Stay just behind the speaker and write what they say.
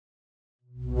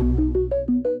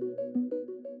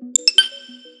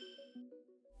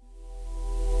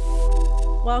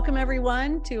Welcome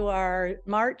everyone to our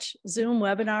March Zoom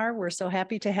webinar. We're so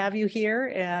happy to have you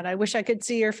here, and I wish I could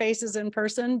see your faces in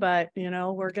person, but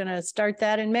we're going to start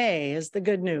that in May is the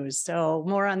good news. So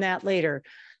more on that later.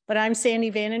 But I'm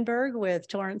Sandy Vandenberg with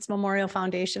Torrance Memorial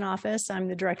Foundation Office. I'm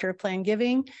the Director of Plan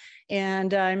Giving,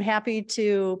 and I'm happy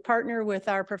to partner with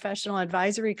our Professional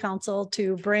Advisory Council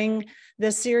to bring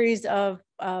this series of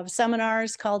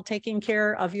seminars called Taking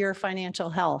Care of Your Financial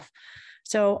Health.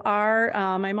 So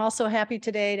I'm also happy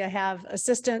today to have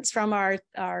assistance from our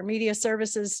media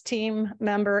services team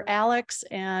member, Alex,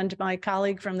 and my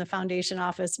colleague from the foundation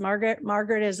office, Margaret.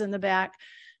 Margaret is in the back.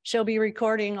 She'll be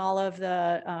recording all of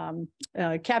the,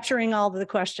 capturing all of the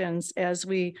questions as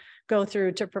we go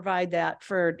through to provide that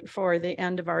for the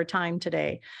end of our time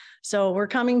today. So we're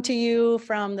coming to you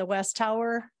from the West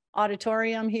Tower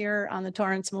auditorium here on the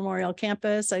Torrance Memorial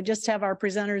Campus. I just have our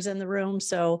presenters in the room,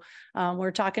 so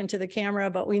we're talking to the camera,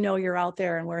 but we know you're out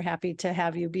there and we're happy to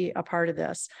have you be a part of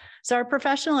this. So our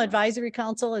Professional Advisory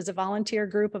Council is a volunteer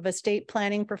group of estate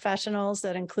planning professionals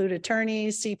that include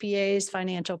attorneys, CPAs,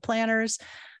 financial planners,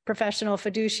 professional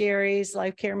fiduciaries,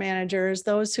 life care managers,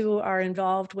 those who are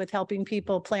involved with helping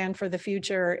people plan for the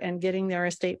future and getting their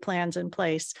estate plans in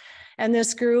place. And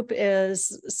this group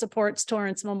supports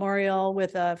Torrance Memorial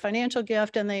with a financial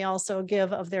gift, and they also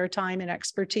give of their time and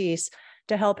expertise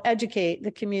to help educate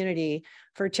the community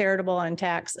for charitable and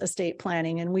tax estate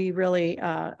planning. And we really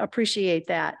appreciate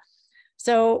that.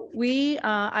 So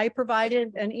I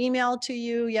provided an email to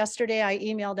you yesterday. I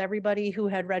emailed everybody who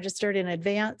had registered in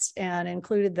advance and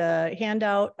included the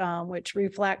handout, which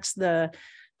reflects the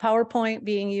PowerPoint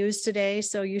being used today.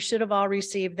 So you should have all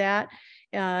received that.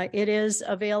 It is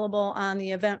available on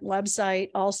the event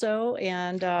website also,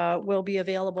 and will be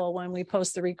available when we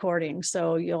post the recording.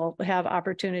 So you'll have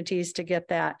opportunities to get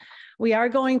that. We are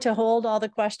going to hold all the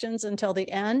questions until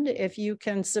the end. If you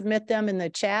can submit them in the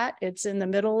chat, it's in the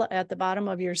middle at the bottom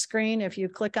of your screen. If you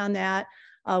click on that,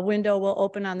 a window will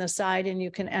open on the side and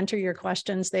you can enter your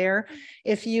questions there.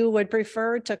 If you would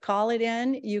prefer to call it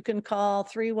in, you can call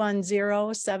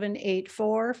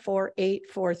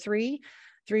 310-784-4843.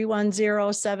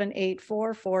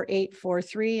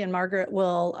 310-784-4843, and Margaret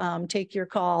will take your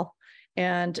call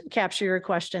and capture your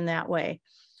question that way.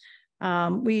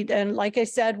 And like I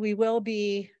said, we will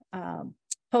be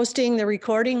posting the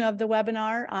recording of the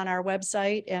webinar on our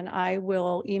website, and I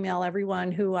will email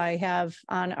everyone who I have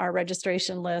on our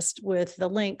registration list with the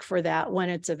link for that when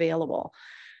it's available.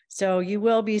 So you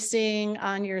will be seeing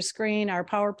on your screen our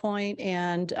PowerPoint,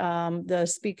 and the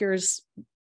speaker's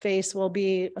face will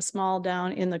be a small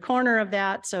down in the corner of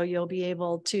that, so you'll be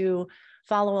able to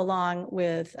follow along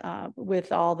with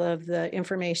all of the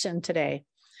information today.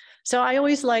 So I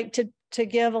always like to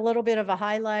give a little bit of a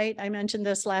highlight. I mentioned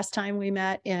this last time we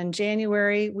met in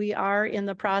January. We are in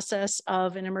the process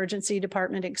of an emergency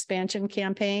department expansion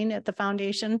campaign at the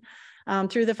foundation,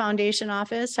 through the foundation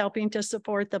office, helping to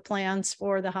support the plans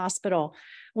for the hospital.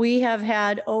 We have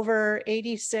had over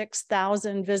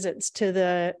 86,000 visits to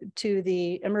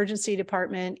the emergency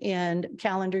department in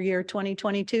calendar year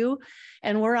 2022,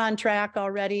 and we're on track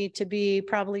already to be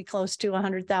probably close to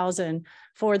 100,000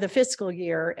 for the fiscal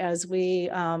year as we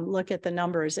look at the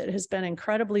numbers. It has been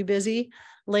incredibly busy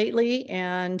lately,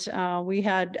 and we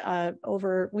had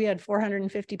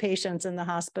 450 patients in the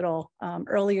hospital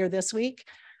earlier this week,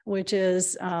 which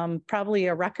is probably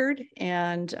a record.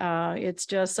 And it's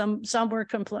just some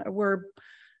we're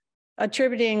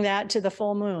attributing that to the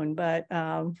full moon, but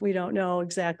we don't know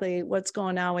exactly what's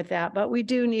going on with that. But we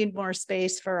do need more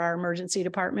space for our emergency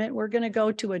department. We're going to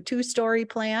go to a 2-story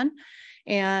plan,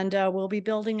 and we'll be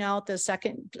building out the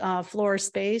second floor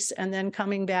space and then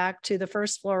coming back to the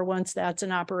first floor once that's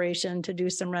in operation to do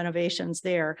some renovations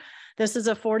there. This is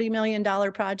a $40 million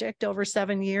project over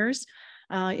 7 years.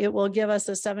 It will give us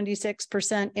a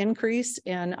 76% increase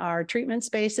in our treatment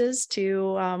spaces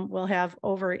to, we'll have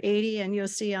over 80, and you'll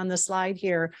see on the slide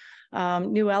here,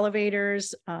 new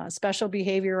elevators, special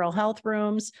behavioral health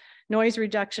rooms, noise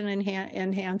reduction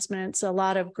enhancements. A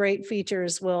lot of great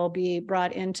features will be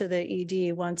brought into the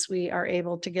ED once we are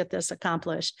able to get this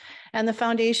accomplished. And the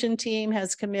foundation team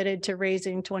has committed to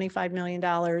raising $25 million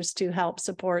to help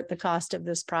support the cost of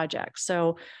this project.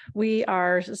 So we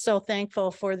are so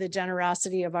thankful for the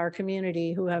generosity of our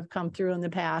community who have come through in the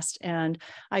past. And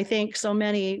I think so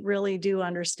many really do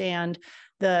understand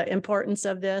the importance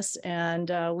of this,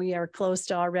 and we are close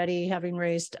to already having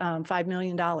raised $5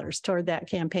 million toward that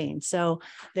campaign. So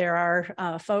there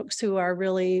are folks who are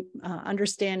really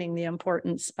understanding the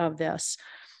importance of this.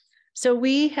 So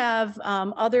we have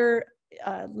other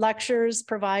lectures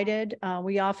provided.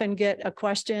 We often get a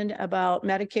question about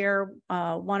Medicare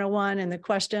 101 and the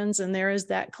questions, and there is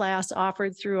that class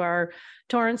offered through our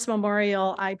Torrance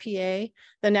Memorial IPA.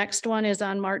 The next one is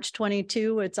on March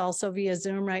 22. It's also via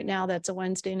Zoom right now. That's a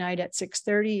Wednesday night at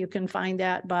 6:30. You can find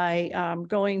that by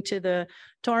going to the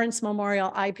Torrance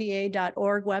Memorial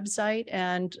IPA.org website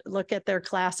and look at their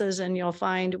classes, and you'll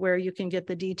find where you can get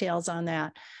the details on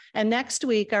that. And next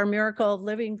week, our Miracle of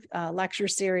Living lecture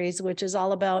series, which is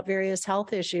all about various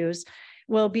health issues,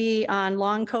 will be on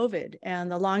long COVID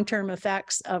and the long-term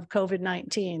effects of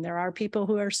COVID-19. There are people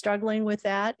who are struggling with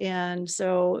that. And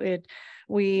so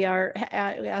we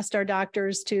asked our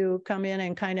doctors to come in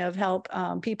and kind of help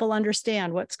people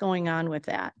understand what's going on with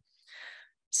that.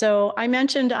 So I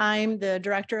mentioned I'm the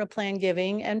director of Plan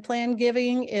Giving, and Plan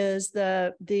Giving is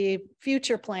the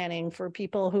future planning for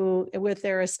people who, with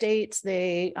their estates,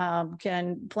 they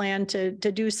can plan to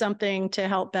do something to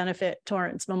help benefit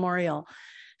Torrance Memorial.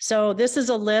 So this is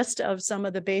a list of some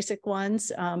of the basic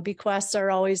ones. Bequests are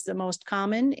always the most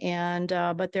common, and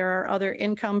but there are other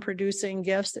income producing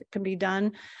gifts that can be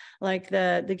done, like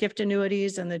the gift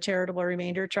annuities and the charitable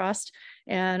remainder trust.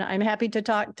 And I'm happy to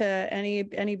talk to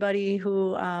anybody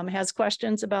who has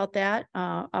questions about that,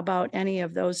 about any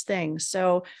of those things.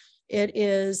 So it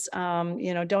is,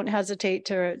 don't hesitate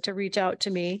to reach out to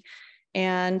me.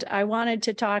 And I wanted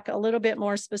to talk a little bit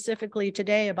more specifically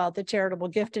today about the charitable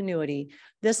gift annuity.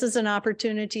 This is an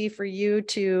opportunity for you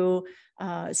to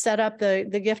set up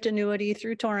the gift annuity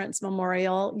through Torrance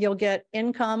Memorial. You'll get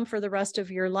income for the rest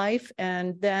of your life.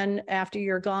 And then after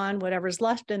you're gone, whatever's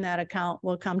left in that account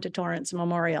will come to Torrance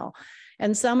Memorial.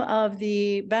 And some of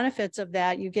the benefits of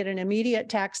that, you get an immediate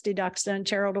tax deduction,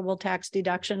 charitable tax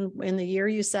deduction in the year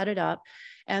you set it up.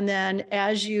 And then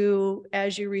as you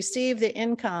receive the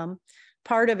income,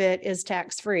 part of it is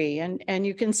tax-free. And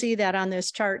you can see that on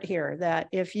this chart here, that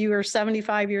if you are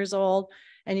 75 years old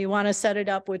and you want to set it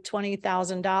up with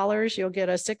 $20,000, you'll get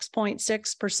a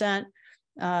 6.6%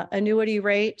 annuity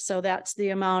rate. So that's the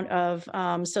amount of,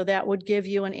 so that would give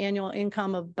you an annual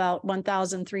income of about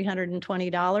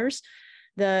 $1,320.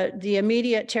 The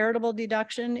immediate charitable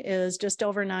deduction is just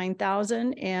over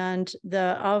 $9,000, and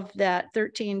of that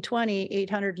 $1,320,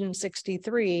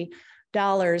 $863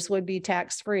 would be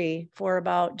tax-free for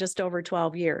about just over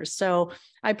 12 years. So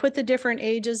I put the different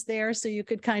ages there so you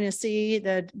could kind of see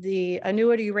that the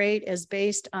annuity rate is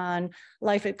based on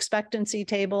life expectancy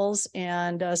tables,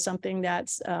 and something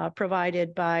that's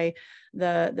provided by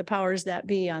the powers that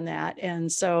be on that.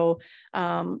 And so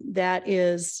that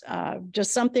is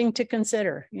just something to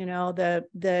consider. You know,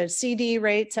 the CD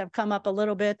rates have come up a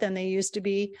little bit than they used to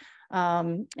be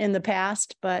in the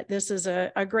past, but this is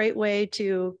a great way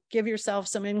to give yourself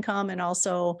some income and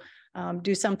also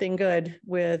do something good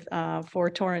with for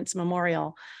Torrance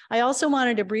Memorial. I also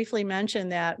wanted to briefly mention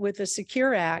that with the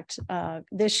Secure Act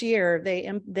this year,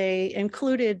 they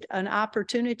included an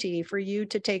opportunity for you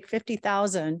to take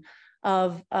 $50,000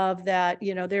 of that.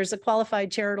 You know, there's a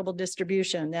qualified charitable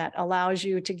distribution that allows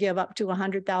you to give up to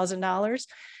 $100,000.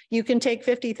 You can take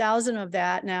 $50,000 of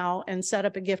that now and set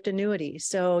up a gift annuity.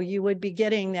 So you would be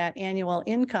getting that annual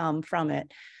income from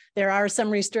it. There are some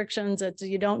restrictions that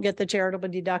you don't get the charitable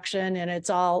deduction, and it's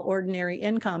all ordinary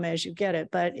income as you get it,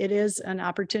 but it is an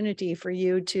opportunity for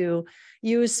you to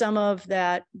use some of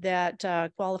that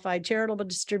qualified charitable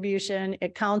distribution.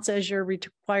 It counts as your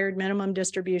required minimum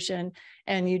distribution,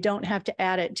 and you don't have to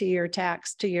add it to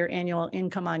your annual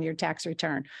income on your tax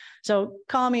return. So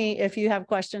call me if you have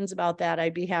questions about that.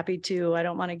 I'd be happy to. I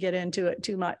don't want to get into it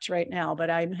too much right now, but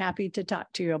I'm happy to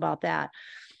talk to you about that.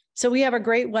 So we have a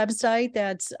great website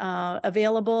that's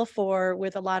available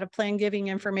with a lot of plan giving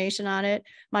information on it.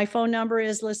 My phone number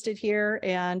is listed here,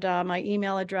 and my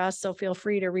email address, so feel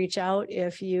free to reach out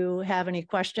if you have any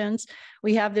questions.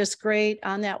 We have this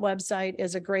on that website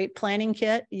is a great planning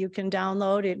kit you can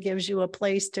download. It gives you a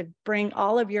place to bring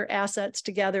all of your assets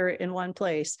together in one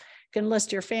place. You can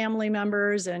list your family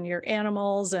members and your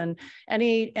animals and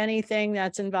anything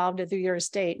that's involved with your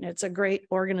estate, and it's a great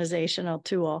organizational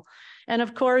tool. And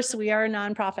of course, we are a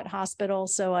nonprofit hospital,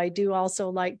 so I do also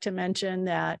like to mention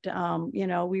that,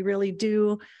 we really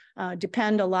do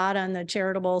depend a lot on the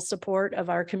charitable support of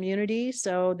our community.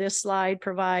 So this slide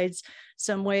provides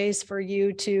some ways for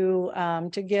you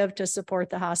to give to support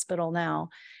the hospital now.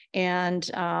 And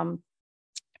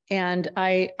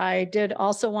I did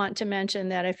also want to mention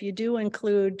that if you do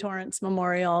include Torrance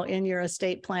Memorial in your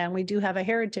estate plan, we do have a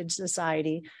Heritage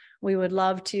Society. We would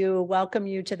love to welcome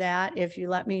you to that if you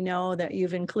let me know that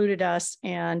you've included us.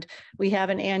 And we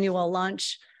have an annual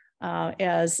lunch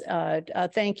as a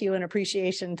thank you and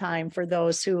appreciation time for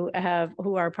those who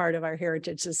are part of our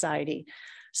Heritage Society.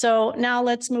 So now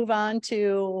let's move on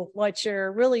to what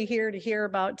you're really here to hear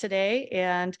about today.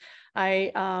 And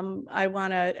I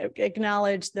want to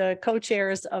acknowledge the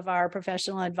co-chairs of our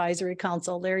Professional Advisory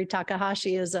Council. Larry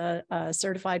Takahashi is a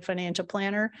certified financial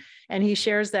planner, and he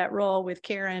shares that role with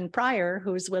Karen Pryor,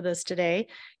 who's with us today.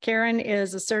 Karen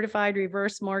is a certified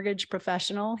reverse mortgage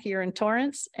professional here in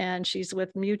Torrance, and she's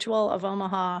with Mutual of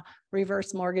Omaha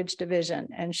Reverse Mortgage Division,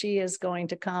 and she is going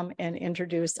to come and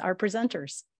introduce our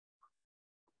presenters.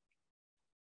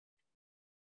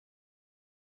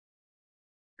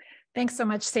 Thanks so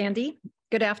much, Sandy.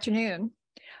 Good afternoon.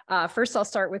 First, I'll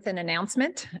start with an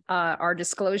announcement. Our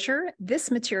disclosure,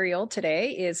 this material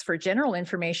today is for general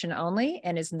information only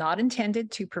and is not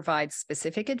intended to provide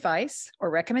specific advice or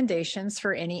recommendations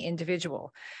for any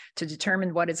individual. To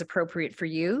determine what is appropriate for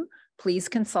you, please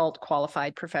consult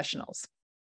qualified professionals.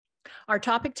 Our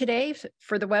topic today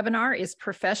for the webinar is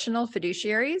professional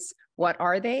fiduciaries. What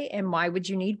are they and why would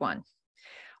you need one?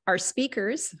 Our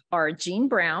speakers are Jean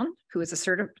Brown, who is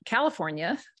a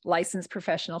California licensed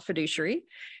professional fiduciary.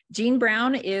 Jean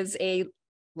Brown is a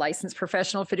licensed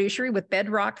professional fiduciary with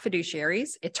Bedrock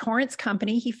Fiduciaries, a Torrance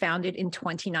company he founded in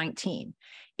 2019.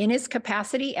 In his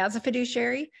capacity as a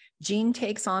fiduciary, Jean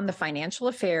takes on the financial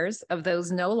affairs of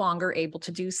those no longer able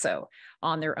to do so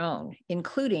on their own,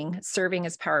 including serving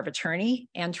as power of attorney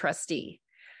and trustee.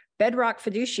 Bedrock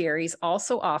Fiduciaries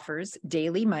also offers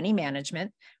daily money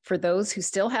management for those who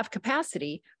still have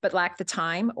capacity but lack the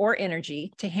time or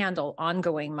energy to handle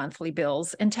ongoing monthly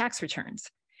bills and tax returns.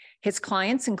 His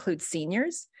clients include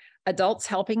seniors, adults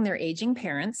helping their aging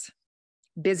parents,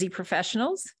 busy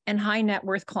professionals, and high net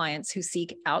worth clients who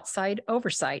seek outside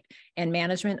oversight and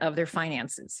management of their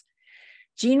finances.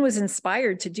 Jean was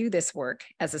inspired to do this work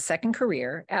as a second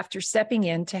career after stepping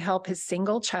in to help his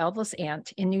single childless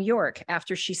aunt in New York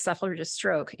after she suffered a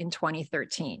stroke in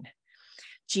 2013.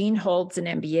 Jean holds an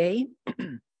MBA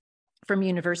from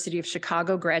University of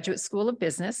Chicago Graduate School of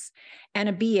Business and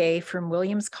a BA from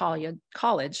Williams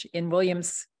College in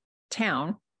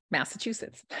Williamstown,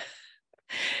 Massachusetts.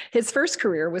 His first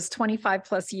career was 25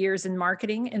 plus years in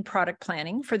marketing and product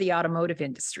planning for the automotive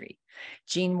industry.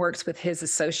 Jean works with his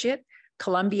associate,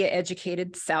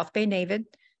 Columbia-educated South Bay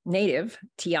native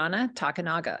Tiana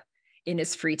Takanaga. In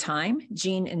his free time,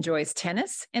 Jean enjoys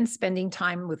tennis and spending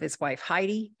time with his wife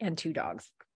Heidi and 2 dogs.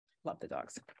 Love the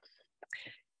dogs.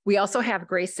 We also have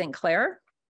Grace St. Clair.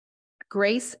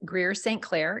 Grace Greer St.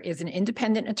 Clair is an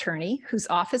independent attorney whose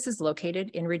office is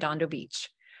located in Redondo Beach.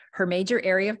 Her major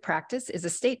area of practice is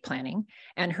estate planning,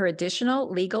 and her additional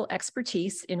legal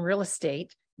expertise in real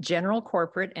estate, general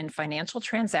corporate and financial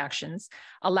transactions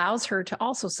allows her to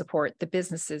also support the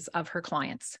businesses of her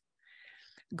clients.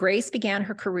 Grace began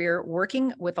her career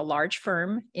working with a large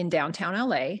firm in downtown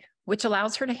LA, which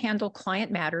allows her to handle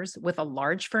client matters with a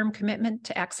large firm commitment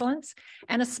to excellence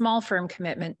and a small firm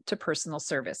commitment to personal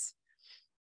service.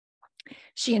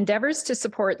 She endeavors to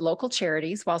support local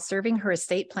charities while serving her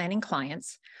estate planning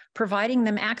clients, providing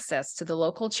them access to the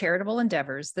local charitable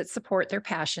endeavors that support their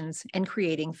passions and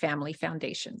creating family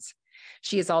foundations.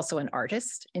 She is also an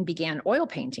artist and began oil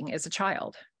painting as a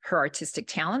child. Her artistic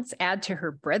talents add to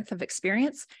her breadth of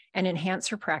experience and enhance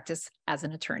her practice as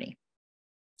an attorney.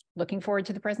 Looking forward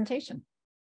to the presentation.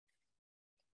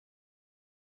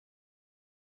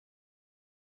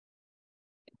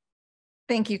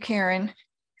 Thank you, Karen.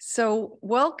 So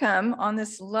welcome on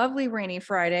this lovely rainy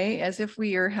Friday, as if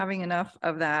we are having enough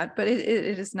of that, but it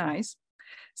is nice.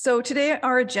 So today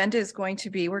our agenda is going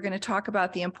to be, we're going to talk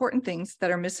about the important things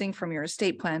that are missing from your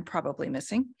estate plan, probably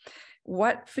missing,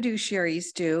 what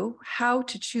fiduciaries do, how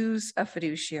to choose a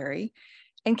fiduciary,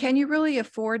 and can you really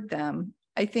afford them?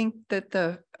 I think that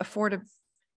the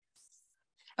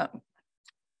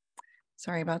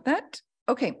sorry about that.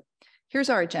 Okay,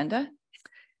 here's our agenda.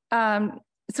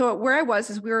 So where I was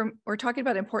is we're talking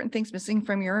about important things missing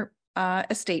from your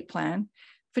estate plan,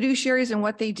 fiduciaries and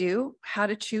what they do, how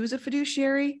to choose a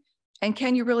fiduciary, and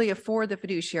can you really afford the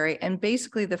fiduciary? And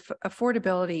basically the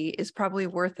affordability is probably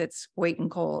worth its weight in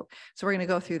gold. So we're going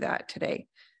to go through that today.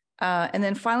 And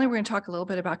then finally, we're going to talk a little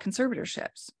bit about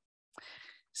conservatorships.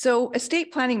 So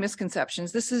estate planning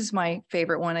misconceptions. This is my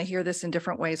favorite one. I hear this in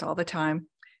different ways all the time.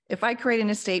 If I create an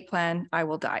estate plan, I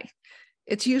will die.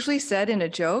 It's usually said in a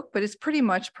joke, but it's pretty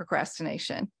much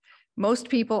procrastination. Most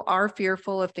people are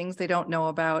fearful of things they don't know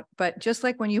about, but just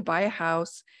like when you buy a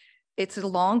house, it's a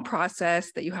long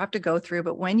process that you have to go through.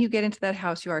 But when you get into that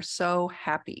house, you are so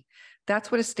happy That's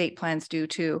what estate plans do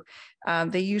too.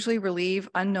 They usually relieve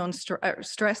unknown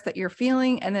stress that you're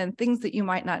feeling and then things that you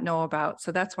might not know about.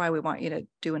 So that's why we want you to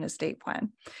do an estate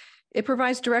plan. It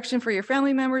provides direction for your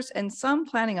family members, and some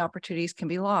planning opportunities can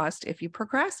be lost if you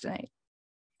procrastinate.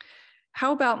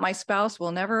 How about my spouse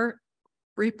will never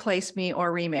replace me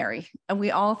or remarry? And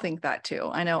we all think that too.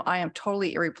 I know I am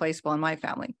totally irreplaceable in my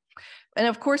family. And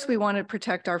of course, we want to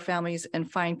protect our families and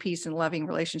find peace and loving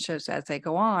relationships as they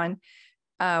go on.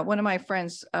 One of my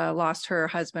friends lost her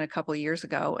husband a couple of years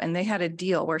ago, and they had a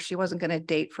deal where she wasn't going to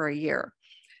date for a year.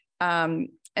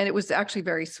 And it was actually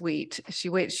very sweet.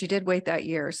 She did wait that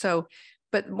year. So,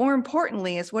 but more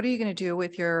importantly is, what are you going to do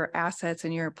with your assets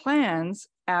and your plans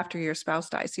after your spouse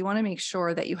dies? So you want to make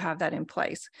sure that you have that in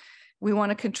place. We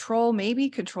want to maybe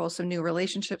control some new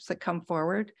relationships that come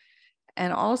forward,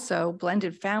 and also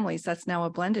blended families. That's now a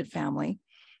blended family.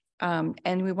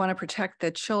 And we want to protect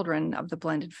the children of the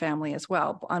blended family as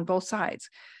well on both sides.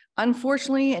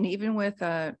 Unfortunately, and even with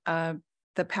the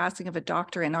passing of a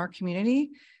doctor in our community,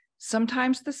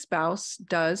 sometimes the spouse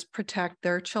does protect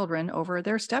their children over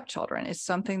their stepchildren. It's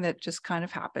something that just kind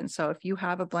of happens. So if you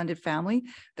have a blended family,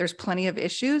 there's plenty of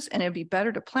issues, and it'd be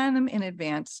better to plan them in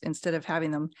advance instead of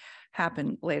having them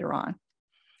happen later on.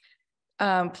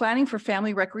 Planning for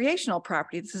family recreational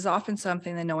property. This is often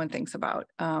something that no one thinks about.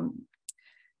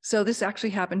 So this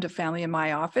actually happened to family in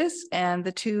my office, and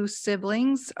the two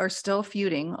siblings are still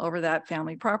feuding over that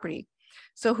family property.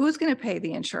 So who's going to pay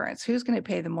the insurance? Who's going to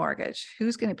pay the mortgage?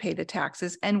 Who's going to pay the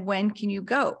taxes? And when can you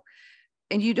go?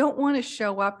 And you don't want to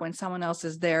show up when someone else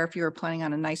is there if you were planning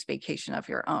on a nice vacation of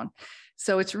your own.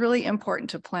 So it's really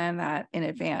important to plan that in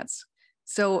advance.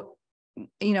 So,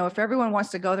 you know, if everyone wants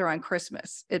to go there on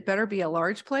Christmas, it better be a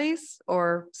large place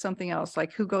or something else,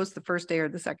 like who goes the first day or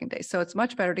the second day. So it's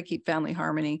much better to keep family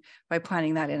harmony by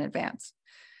planning that in advance.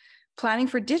 Planning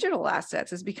for digital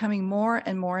assets is becoming more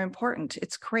and more important.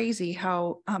 It's crazy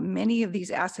how many of these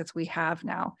assets we have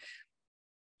now.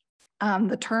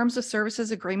 The terms of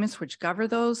services agreements which govern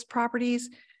those properties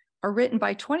are written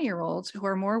by 20-year-olds who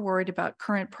are more worried about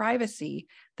current privacy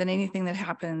than anything that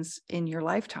happens in your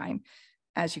lifetime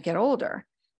as you get older.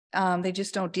 They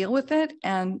just don't deal with it,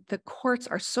 and the courts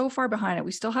are so far behind it.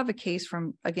 We still have a case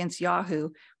against Yahoo,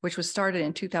 which was started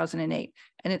in 2008,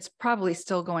 and it's probably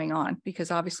still going on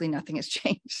because obviously nothing has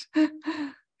changed.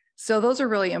 So those are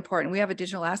really important. We have a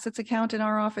digital assets account in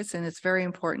our office, and it's very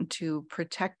important to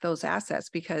protect those assets,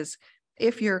 because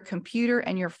if your computer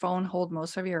and your phone hold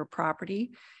most of your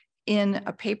property in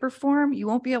a paper form, you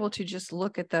won't be able to just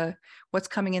look at what's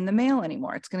coming in the mail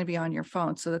anymore. It's going to be on your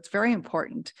phone. So that's very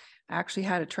important. I actually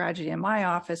had a tragedy in my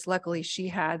office. Luckily, she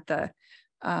had the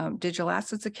digital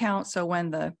assets account. So when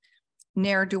the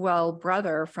ne'er-do-well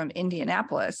brother from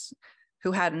Indianapolis,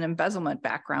 who had an embezzlement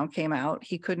background, came out,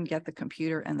 he couldn't get the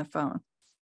computer and the phone.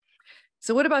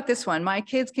 So what about this one? My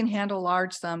kids can handle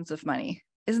large sums of money.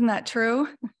 Isn't that true?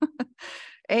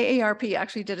 AARP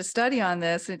actually did a study on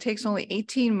this, and it takes only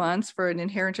 18 months for an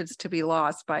inheritance to be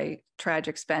lost by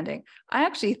tragic spending. I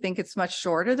actually think it's much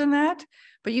shorter than that,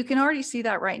 but you can already see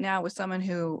that right now with someone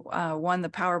who won the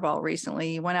Powerball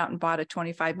recently. He went out and bought a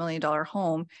 $25 million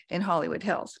home in Hollywood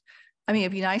Hills. I mean,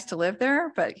 it'd be nice to live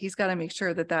there, but he's got to make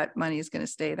sure that that money is going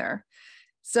to stay there.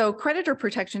 So creditor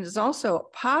protection is also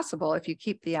possible if you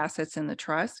keep the assets in the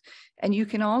trust, and you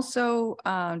can also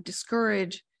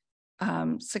discourage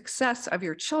success of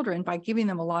your children by giving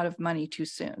them a lot of money too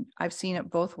soon. I've seen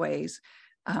it both ways.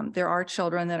 There are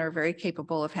children that are very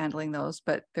capable of handling those,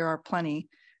 but there are plenty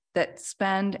that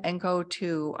spend and go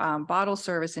to bottle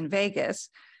service in Vegas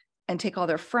and take all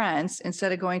their friends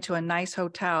instead of going to a nice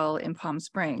hotel in Palm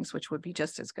Springs, which would be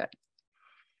just as good.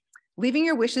 Leaving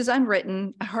your wishes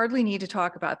unwritten. I hardly need to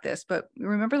talk about this, but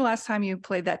remember the last time you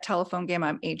played that telephone game?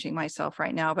 I'm aging myself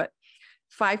right now, but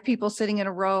 5 people sitting in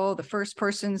a row, the first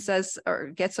person says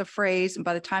or gets a phrase, and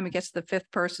by the time it gets to the 5th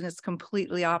person, it's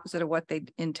completely opposite of what they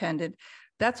intended.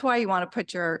 That's why you want to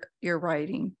put your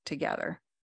writing together.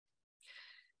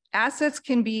 Assets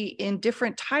can be in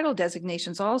different title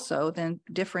designations also than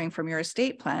differing from your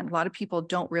estate plan. A lot of people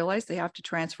don't realize they have to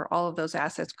transfer all of those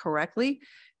assets correctly.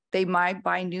 They might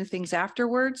buy new things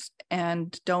afterwards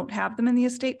and don't have them in the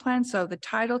estate plan. So the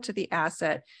title to the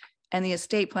asset and the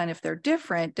estate plan, if they're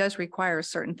different, does require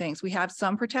certain things. We have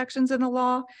some protections in the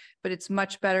law, but it's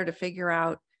much better to figure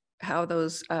out how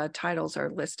those titles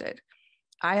are listed.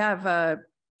 I have a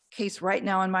case right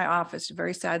now in my office, a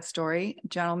very sad story. A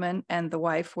gentleman and the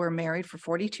wife were married for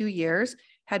 42 years,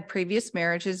 had previous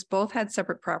marriages, both had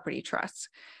separate property trusts.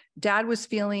 Dad was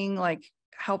feeling like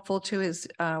helpful to his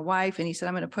wife, and he said,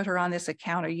 I'm going to put her on this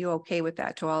account. Are you okay with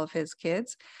that, to all of his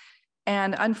kids?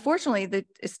 And unfortunately, the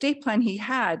estate plan he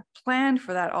had planned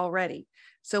for that already.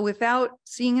 So without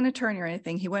seeing an attorney or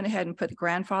anything, he went ahead and put the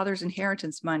grandfather's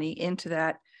inheritance money into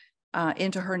that,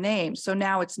 into her name. So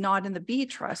now it's not in the B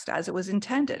trust as it was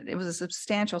intended. It was a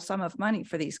substantial sum of money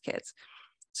for these kids.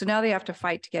 So now they have to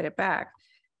fight to get it back.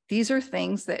 These are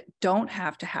things that don't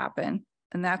have to happen.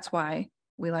 And that's why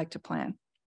we like to plan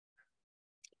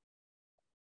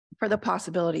for the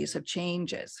possibilities of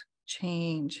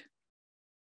change.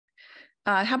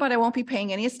 How about I won't be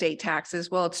paying any estate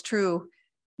taxes? Well, it's true.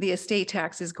 The estate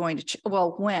tax is going to,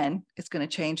 well, when it's going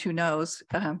to change, who knows?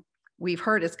 We've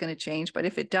heard it's going to change, but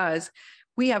if it does,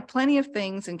 we have plenty of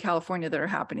things in California that are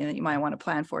happening that you might want to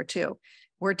plan for too.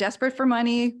 We're desperate for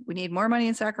money. We need more money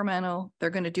in Sacramento. They're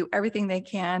going to do everything they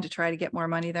can to try to get more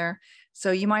money there.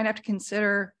 So you might have to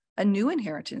consider a new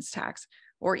inheritance tax,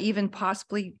 or even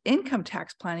possibly income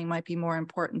tax planning might be more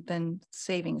important than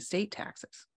saving estate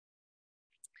taxes.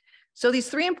 So these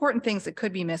three important things that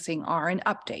could be missing are an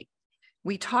update.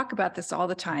 We talk about this all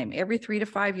the time. Every 3 to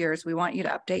 5 years, we want you to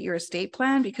update your estate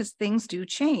plan because things do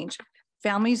change.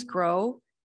 Families grow,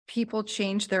 people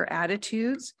change their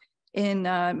attitudes. In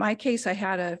my case, I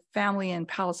had a family in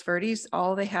Palos Verdes.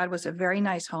 All they had was a very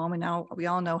nice home. And now we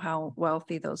all know how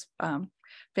wealthy those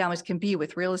families can be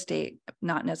with real estate,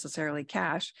 not necessarily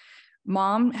cash.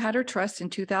 Mom had her trust in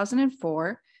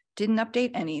 2004. Didn't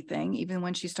update anything. Even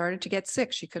when she started to get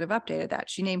sick, she could have updated that.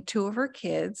 She named 2 of her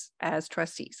kids as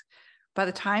trustees. By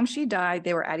the time she died,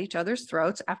 they were at each other's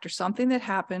throats after something that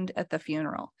happened at the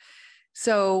funeral.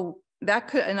 So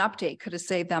that an update could have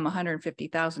saved them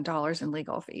 $150,000 in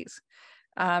legal fees.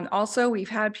 Also, we've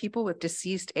had people with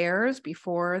deceased heirs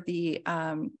before the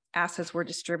assets were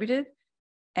distributed.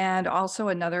 And also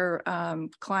another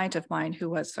client of mine who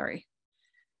was,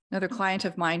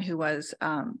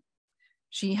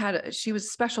 she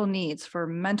was special needs for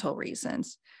mental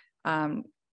reasons.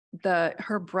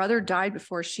 Her brother died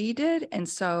before she did. And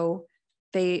so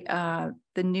the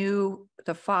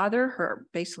father,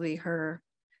 her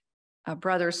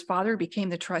brother's father became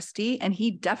the trustee, and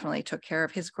he definitely took care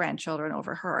of his grandchildren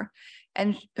over her.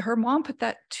 And her mom put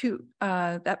that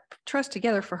trust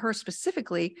together for her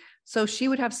specifically, so she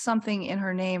would have something in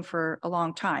her name for a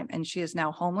long time. And she is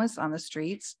now homeless on the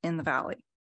streets in the Valley.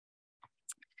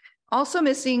 Also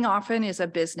missing often is a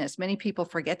business. Many people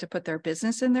forget to put their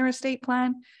business in their estate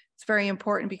plan. It's very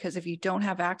important because if you don't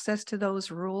have access to those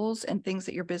rules and things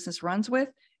that your business runs with,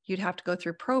 you'd have to go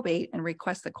through probate and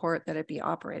request the court that it be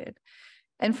operated.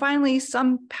 And finally,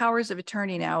 some powers of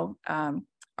attorney now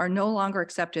are no longer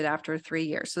accepted after 3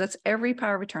 years. So that's every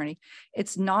power of attorney.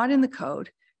 It's not in the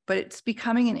code, but it's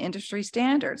becoming an industry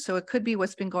standard. So it could be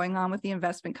what's been going on with the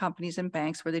investment companies and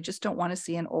banks where they just don't want to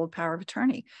see an old power of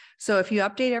attorney. So if you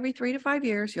update every 3 to 5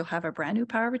 years, you'll have a brand new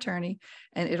power of attorney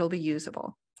and it'll be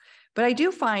usable. But I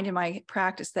do find in my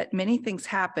practice that many things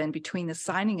happen between the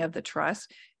signing of the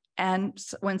trust and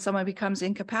when someone becomes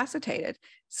incapacitated.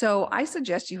 So I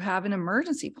suggest you have an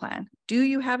emergency plan. Do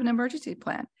you have an emergency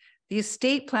plan? The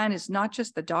estate plan is not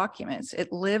just the documents,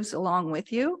 it lives along with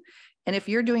you. And if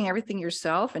you're doing everything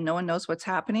yourself and no one knows what's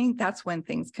happening, that's when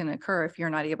things can occur if you're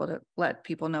not able to let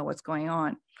people know what's going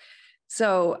on.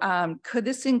 So could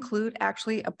this include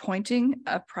actually appointing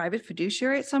a private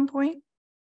fiduciary at some point?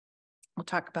 We'll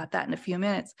talk about that in a few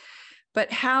minutes. But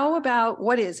how about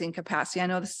what is incapacity? I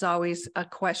know this is always a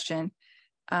question.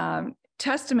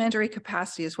 Testamentary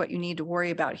capacity is what you need to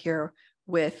worry about here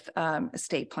with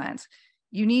estate plans.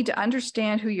 You need to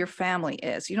understand who your family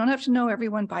is. You don't have to know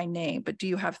everyone by name, but do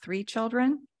you have 3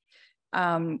 children?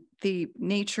 The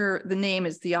name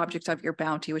is the object of your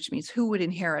bounty, which means who would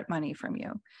inherit money from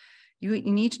you. You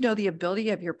need to know the ability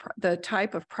of the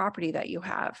type of property that you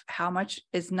have. How much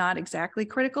is not exactly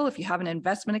critical. If you have an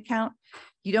investment account,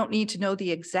 you don't need to know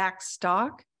the exact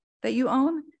stock that you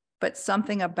own, but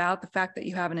something about the fact that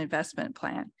you have an investment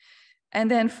plan. And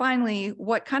then finally,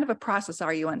 what kind of a process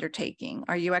are you undertaking?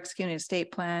 Are you executing an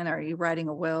estate plan? Are you writing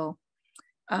a will?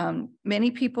 Many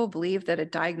people believe that a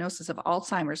diagnosis of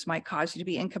Alzheimer's might cause you to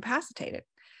be incapacitated.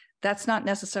 That's not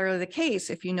necessarily the case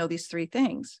if you know these 3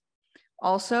 things.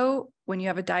 Also, when you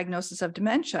have a diagnosis of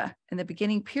dementia in the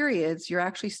beginning periods, you're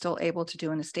actually still able to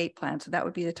do an estate plan. So that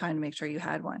would be the time to make sure you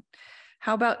had one.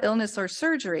 How about illness or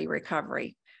surgery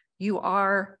recovery? You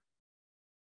are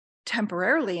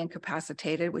temporarily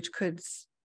incapacitated, which could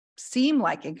seem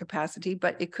like incapacity,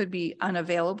 but it could be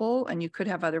unavailable and you could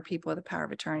have other people with a power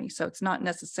of attorney. So it's not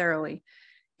necessarily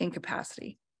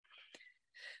incapacity.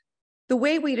 The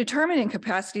way we determine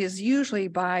incapacity is usually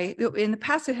in the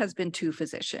past, it has been 2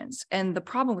 physicians. And the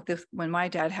problem with this, when my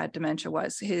dad had dementia,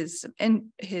 was his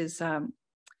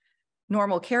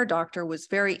normal care doctor was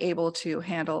very able to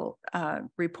handle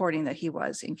reporting that he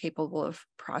was incapable of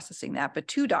processing that. But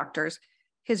 2 doctors,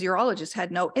 his urologist had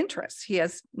no interest. He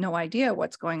has no idea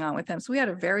what's going on with him. So we had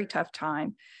a very tough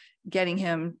time getting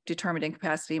him determined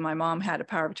incapacity. My mom had a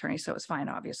power of attorney, so it was fine,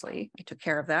 obviously. I took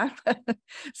care of that. But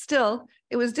still,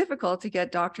 it was difficult to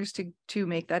get doctors to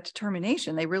make that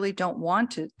determination. They really don't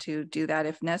want to do that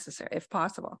if necessary, if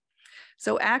possible.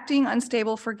 So acting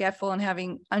unstable, forgetful, and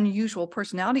having unusual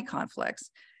personality conflicts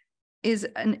is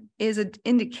an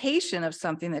indication of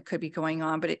something that could be going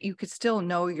on, but you could still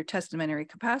know your testamentary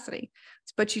capacity.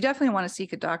 But you definitely want to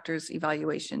seek a doctor's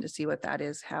evaluation to see what that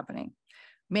is happening.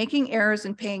 Making errors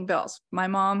and paying bills. My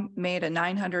mom made a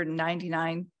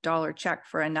 $999 check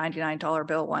for a $99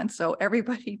 bill once, so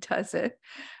everybody does it.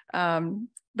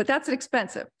 But that's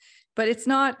expensive. But it's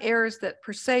not errors that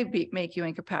per se make you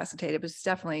incapacitated, but it's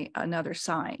definitely another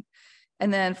sign.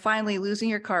 And then finally, losing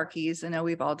your car keys. I know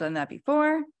we've all done that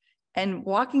before. And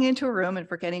walking into a room and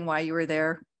forgetting why you were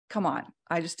there. Come on,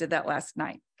 I just did that last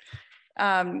night.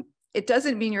 It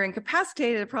doesn't mean you're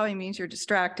incapacitated. It probably means you're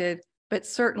distracted. But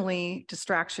certainly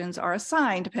distractions are a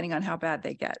sign depending on how bad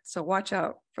they get. So watch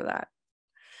out for that.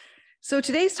 So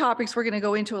today's topics, we're going to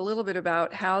go into a little bit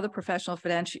about how the professional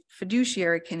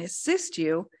fiduciary can assist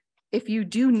you if you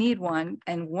do need one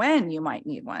and when you might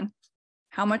need one,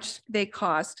 how much they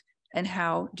cost, and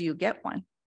how do you get one.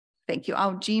 Thank you.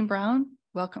 Jean Brown,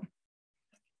 welcome.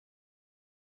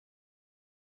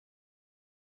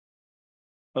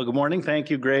 Well, good morning. Thank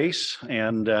you, Grace.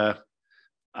 And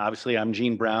obviously, I'm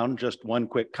Gene Brown. Just one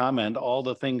quick comment. All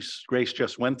the things Grace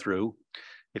just went through,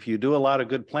 if you do a lot of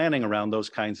good planning around those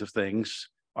kinds of things,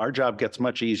 our job gets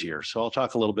much easier. So I'll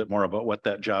talk a little bit more about what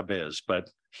that job is, but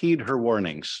heed her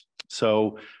warnings.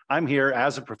 So I'm here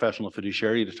as a professional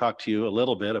fiduciary to talk to you a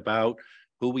little bit about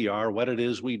who we are, what it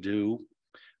is we do,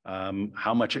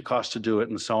 how much it costs to do it,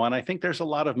 and so on. I think there's a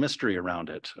lot of mystery around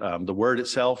it. The word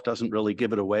itself doesn't really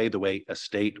give it away the way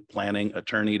estate planning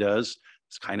attorney does.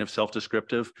 It's kind of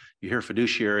self-descriptive. You hear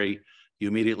fiduciary, you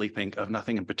immediately think of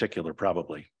nothing in particular,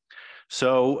 probably.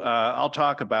 So I'll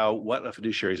talk about what a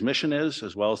fiduciary's mission is,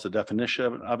 as well as the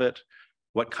definition of it,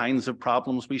 what kinds of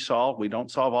problems we solve. We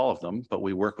don't solve all of them, but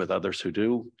we work with others who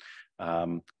do.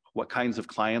 What kinds of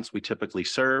clients we typically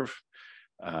serve.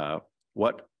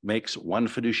 What makes one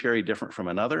fiduciary different from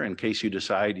another, in case you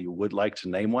decide you would like to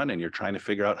name one and you're trying to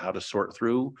figure out how to sort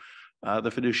through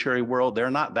the fiduciary world. There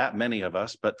are not that many of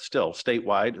us, but still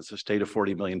statewide, it's a state of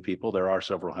 40 million people. There are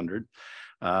several hundred.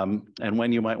 And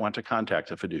when you might want to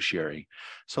contact a fiduciary.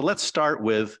 So let's start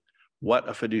with what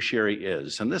a fiduciary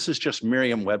is. And this is just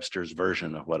Merriam-Webster's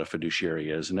version of what a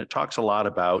fiduciary is. And it talks a lot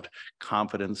about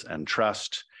confidence and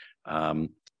trust,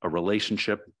 a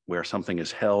relationship where something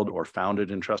is held or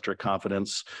founded in trust or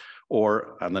confidence,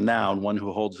 or on the noun, one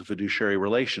who holds a fiduciary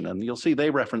relation. And you'll see they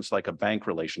reference like a bank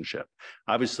relationship.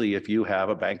 Obviously, if you have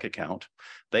a bank account,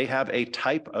 they have a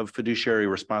type of fiduciary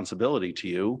responsibility to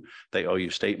you. They owe you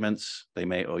statements, they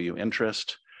may owe you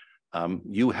interest.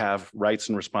 You have rights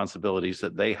and responsibilities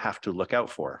that they have to look out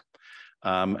for.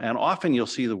 And often you'll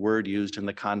see the word used in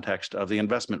the context of the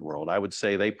investment world. I would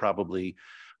say they probably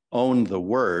own the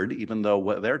word, even though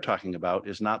what they're talking about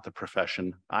is not the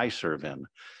profession I serve in.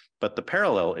 But the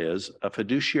parallel is a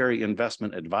fiduciary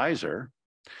investment advisor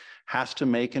has to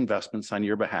make investments on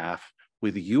your behalf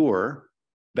with your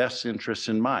best interests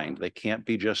in mind. They can't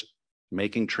be just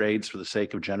making trades for the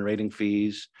sake of generating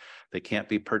fees. They can't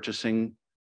be purchasing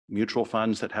mutual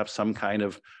funds that have some kind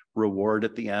of reward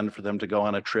at the end for them to go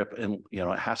on a trip. And,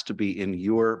 it has to be in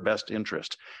your best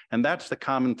interest. And that's the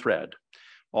common thread.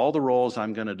 All the roles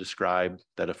I'm going to describe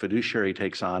that a fiduciary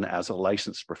takes on as a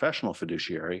licensed professional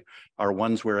fiduciary are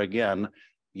ones where, again,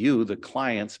 you, the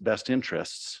client's best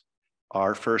interests,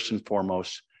 are first and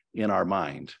foremost in our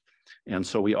mind. And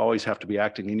so we always have to be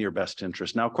acting in your best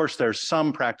interest. Now, of course, there's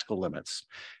some practical limits.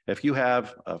 If you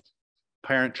have a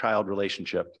parent-child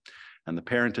relationship and the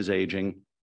parent is aging,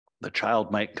 the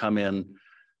child might come in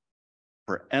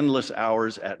for endless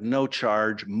hours at no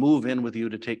charge, move in with you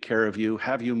to take care of you,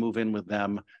 have you move in with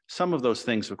them. Some of those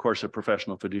things, of course, a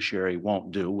professional fiduciary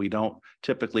won't do. We don't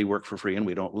typically work for free and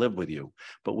we don't live with you,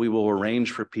 but we will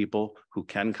arrange for people who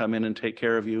can come in and take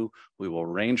care of you. We will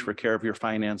arrange for care of your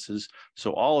finances.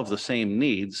 So all of the same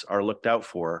needs are looked out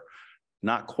for,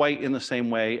 not quite in the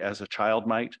same way as a child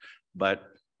might, but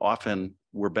often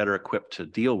we're better equipped to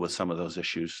deal with some of those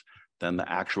issues than the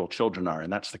actual children are.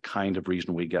 And that's the kind of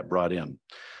reason we get brought in.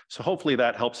 So hopefully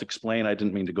that helps explain, I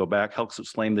didn't mean to go back, helps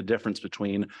explain the difference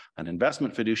between an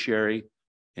investment fiduciary,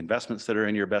 investments that are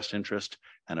in your best interest,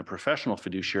 and a professional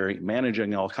fiduciary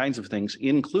managing all kinds of things,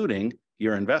 including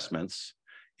your investments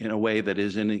in a way that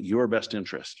is in your best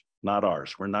interest, not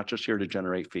ours. We're not just here to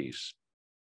generate fees.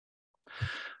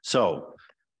 So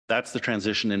that's the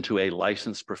transition into a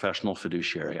licensed professional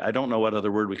fiduciary. I don't know what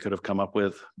other word we could have come up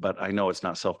with, but I know it's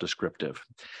not self-descriptive.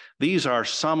 These are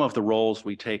some of the roles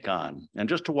we take on. And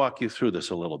just to walk you through this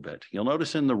a little bit, you'll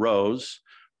notice in the rows,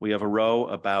 we have a row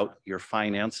about your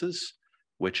finances,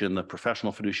 which in the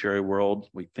professional fiduciary world,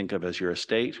 we think of as your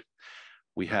estate.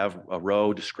 We have a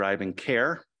row describing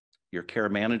care, your care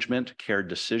management, care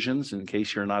decisions, in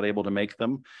case you're not able to make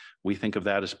them. We think of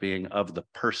that as being of the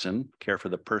person, care for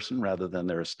the person rather than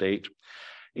their estate.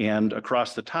 And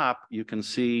across the top, you can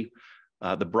see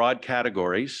the broad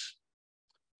categories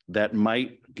that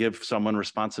might give someone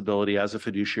responsibility as a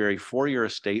fiduciary for your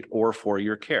estate or for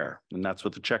your care. And that's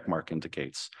what the check mark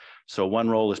indicates. So one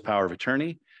role is power of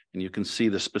attorney, and you can see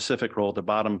the specific role at the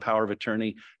bottom, power of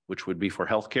attorney, which would be for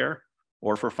healthcare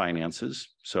or for finances.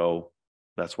 So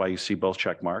that's why you see both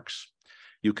check marks.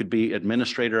 You could be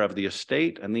administrator of the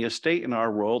estate, and the estate in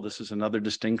our world, this is another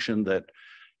distinction that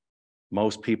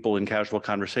most people in casual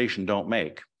conversation don't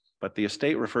make, but the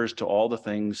estate refers to all the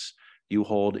things you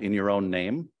hold in your own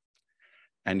name,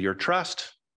 and your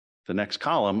trust, the next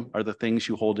column, are the things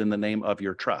you hold in the name of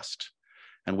your trust.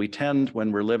 And we tend,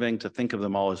 when we're living, to think of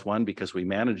them all as one because we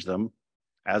manage them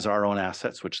as our own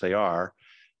assets, which they are.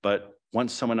 But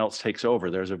once someone else takes over,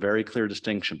 there's a very clear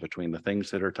distinction between the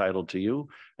things that are titled to you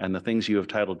and the things you have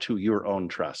titled to your own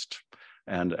trust.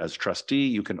 And as trustee,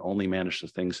 you can only manage the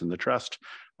things in the trust.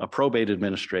 A probate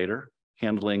administrator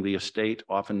handling the estate,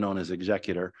 often known as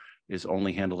executor, is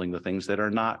only handling the things that are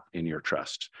not in your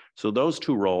trust. So those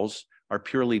two roles are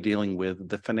purely dealing with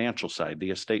the financial side,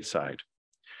 the estate side.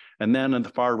 And then on the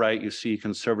far right, you see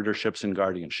conservatorships and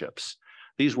guardianships.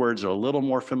 These words are a little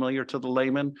more familiar to the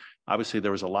layman. Obviously,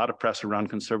 there was a lot of press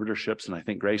around conservatorships, and I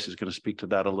think Grace is going to speak to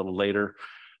that a little later.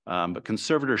 But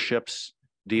conservatorships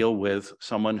deal with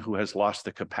someone who has lost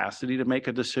the capacity to make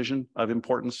a decision of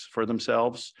importance for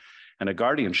themselves. And a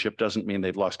guardianship doesn't mean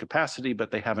they've lost capacity,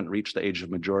 but they haven't reached the age of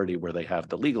majority where they have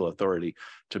the legal authority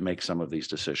to make some of these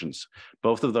decisions.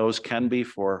 Both of those can be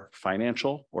for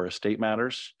financial or estate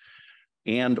matters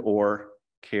and or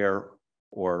care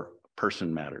or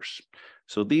person matters.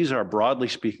 So these are, broadly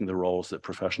speaking, the roles that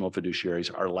professional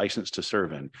fiduciaries are licensed to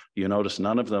serve in. You notice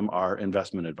none of them are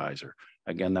investment advisor.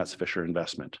 Again, that's Fisher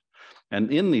Investment.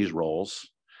 And in these roles,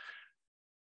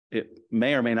 it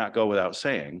may or may not go without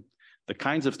saying, the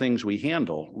kinds of things we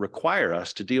handle require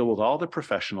us to deal with all the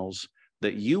professionals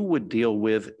that you would deal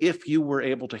with if you were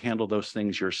able to handle those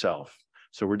things yourself.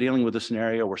 So we're dealing with a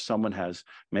scenario where someone has,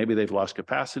 maybe they've lost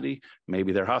capacity,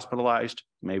 maybe they're hospitalized,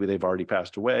 maybe they've already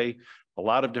passed away, a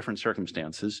lot of different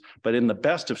circumstances. But in the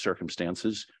best of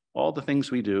circumstances, all the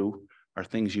things we do are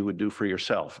things you would do for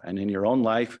yourself. And in your own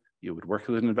life, you would work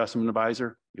with an investment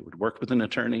advisor, you would work with an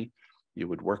attorney, you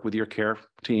would work with your care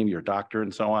team, your doctor,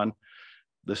 and so on.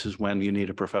 This is when you need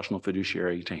a professional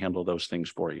fiduciary to handle those things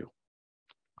for you.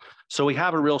 So we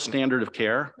have a real standard of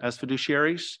care as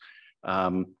fiduciaries.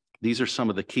 These are some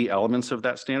of the key elements of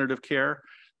that standard of care.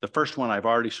 The first one I've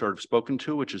already sort of spoken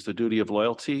to, which is the duty of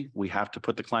loyalty. We have to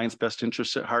put the client's best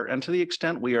interests at heart. And to the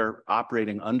extent we are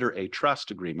operating under a trust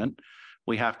agreement,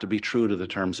 we have to be true to the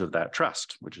terms of that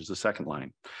trust, which is the second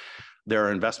line. There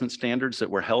are investment standards that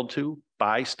we're held to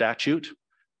by statute.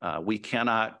 We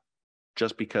cannot,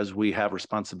 just because we have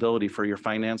responsibility for your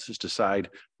finances,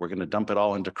 decide we're going to dump it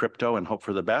all into crypto and hope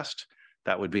for the best.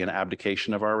 That would be an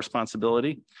abdication of our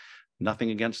responsibility.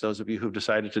 Nothing against those of you who've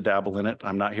decided to dabble in it.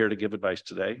 I'm not here to give advice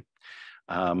today.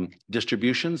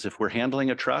 Distributions, if we're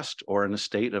handling a trust or an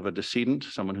estate of a decedent,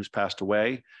 someone who's passed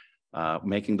away,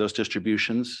 making those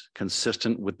distributions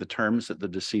consistent with the terms that the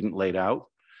decedent laid out,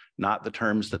 not the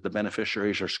terms that the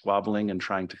beneficiaries are squabbling and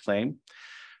trying to claim.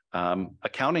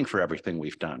 Accounting for everything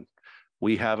we've done.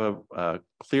 We have a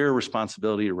clear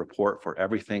responsibility to report for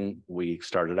everything we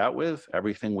started out with,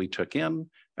 everything we took in,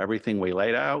 everything we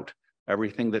laid out,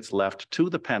 everything that's left to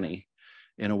the penny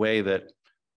in a way that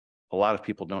a lot of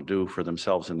people don't do for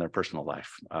themselves in their personal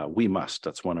life. We must,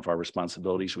 that's one of our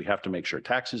responsibilities. We have to make sure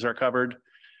taxes are covered.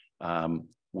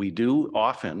 We do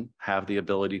often have the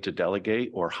ability to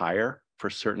delegate or hire for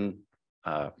certain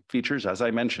features. As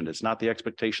I mentioned, it's not the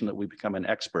expectation that we become an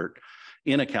expert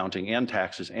in accounting and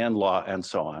taxes and law and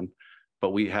so on,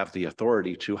 but we have the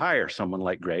authority to hire someone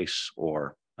like Grace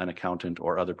or an accountant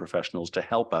or other professionals to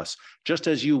help us, just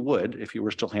as you would if you were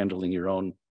still handling your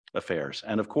own affairs.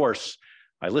 And of course,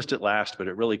 I list it last, but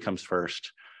it really comes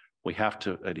first. We have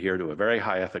to adhere to a very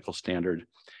high ethical standard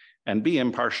and be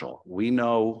impartial. We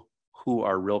know who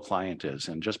our real client is.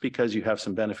 And just because you have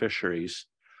some beneficiaries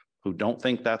who don't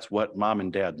think that's what mom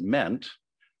and dad meant,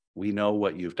 We know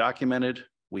what you've documented.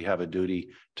 We have a duty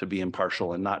to be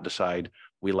impartial and not decide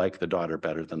we like the daughter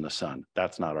better than the son.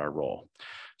 That's not our role.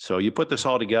 So you put this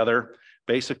all together.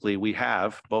 Basically, we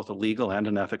have both a legal and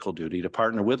an ethical duty to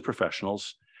partner with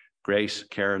professionals, Grace,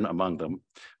 Karen among them,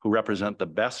 who represent the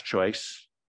best choice,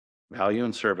 value,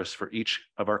 and service for each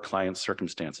of our clients'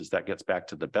 circumstances. That gets back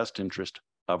to the best interest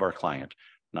of our client,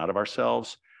 not of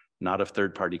ourselves, not of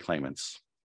third-party claimants.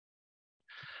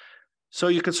 So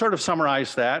you could sort of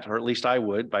summarize that, or at least I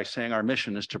would, by saying our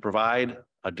mission is to provide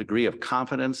a degree of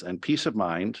confidence and peace of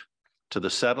mind to the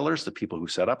settlers, the people who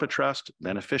set up a trust,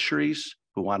 beneficiaries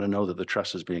who want to know that the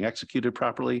trust is being executed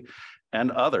properly,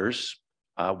 and others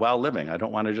while living. I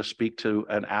don't want to just speak to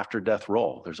an after-death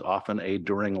role. There's often a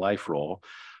during life role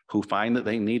who find that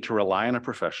they need to rely on a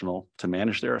professional to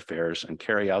manage their affairs and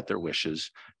carry out their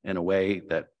wishes in a way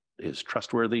that is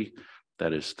trustworthy,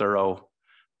 that is thorough,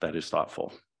 that is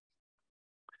thoughtful.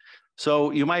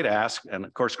 So you might ask, and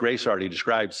of course, Grace already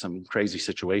described some crazy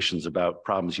situations about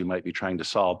problems you might be trying to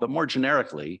solve, but more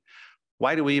generically,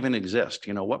 why do we even exist?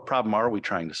 You know, what problem are we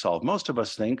trying to solve? Most of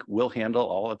us think we'll handle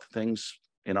all of the things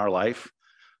in our life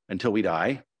until we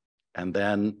die, and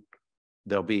then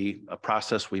there'll be a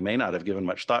process we may not have given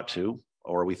much thought to,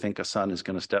 or we think a son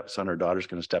or daughter is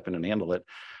going to step in and handle it.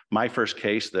 My first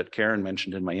case that Karen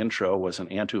mentioned in my intro was an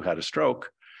aunt who had a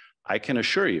stroke. I can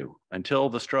assure you, until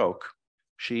the stroke,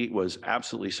 she was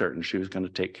absolutely certain she was going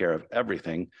to take care of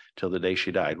everything till the day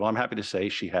she died. Well, I'm happy to say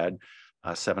she had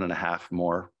 7.5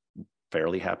 more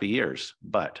fairly happy years,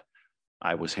 but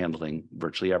I was handling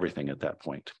virtually everything at that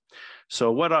point.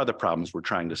 So what are the problems we're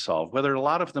trying to solve? Well, there are a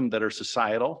lot of them that are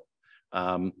societal.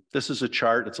 This is a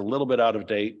chart. It's a little bit out of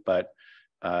date, but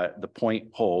the point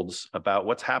holds about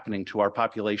what's happening to our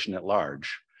population at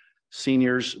large.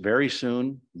 Seniors very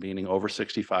soon, meaning over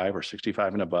 65 or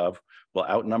 65 and above, will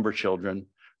outnumber children.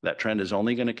 That trend is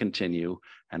only going to continue.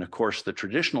 And of course, the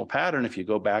traditional pattern, if you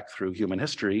go back through human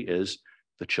history, is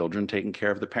the children taking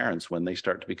care of the parents when they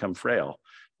start to become frail.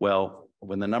 Well,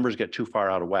 when the numbers get too far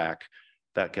out of whack,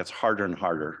 that gets harder and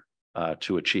harder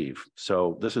to achieve.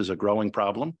 So this is a growing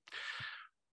problem.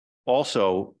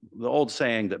 Also, the old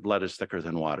saying that blood is thicker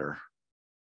than water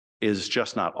is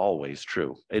just not always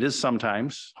true. It is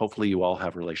sometimes. Hopefully you all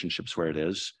have relationships where it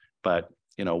is. But,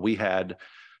 you know, we had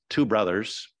 2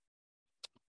 brothers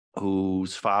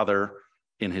whose father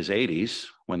in his 80s,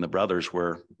 when the brothers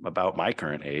were about my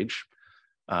current age,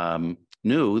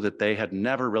 knew that they had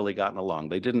never really gotten along.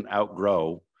 They didn't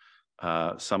outgrow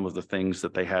some of the things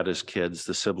that they had as kids,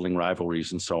 the sibling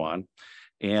rivalries and so on.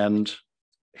 And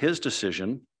his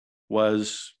decision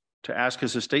was to ask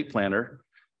his estate planner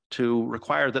to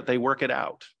require that they work it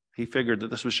out. He figured that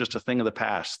this was just a thing of the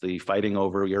past, the fighting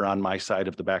over you're on my side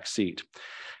of the back seat.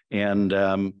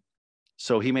 And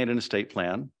so he made an estate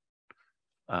plan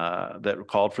that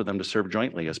called for them to serve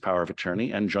jointly as power of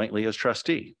attorney and jointly as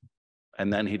trustee.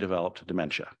 And then he developed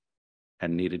dementia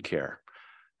and needed care.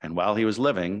 And while he was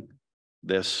living,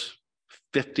 this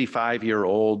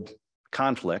 55-year-old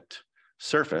conflict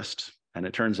surfaced, and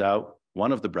it turns out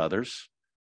one of the brothers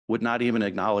would not even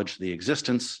acknowledge the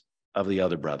existence of the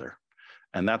other brother.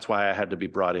 And that's why I had to be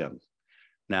brought in.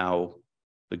 Now,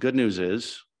 the good news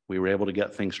is we were able to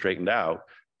get things straightened out,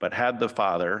 but had the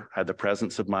father had the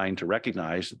presence of mind to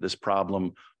recognize that this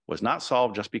problem was not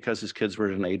solved just because his kids were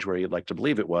at an age where he'd like to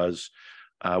believe it was,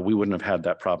 we wouldn't have had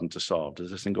that problem to solve.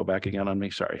 Does this thing go back again on me?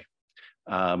 Sorry.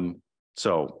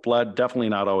 So blood, definitely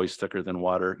not always thicker than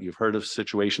water. You've heard of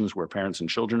situations where parents and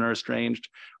children are estranged.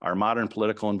 Our modern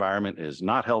political environment is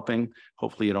not helping.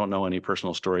 Hopefully you don't know any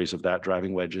personal stories of that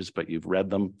driving wedges, but you've read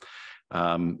them.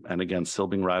 And again,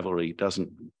 sibling rivalry doesn't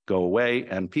go away.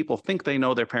 And people think they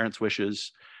know their parents'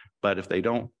 wishes, but if they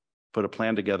don't put a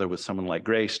plan together with someone like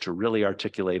Grace to really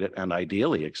articulate it and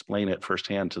ideally explain it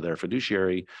firsthand to their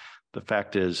fiduciary, the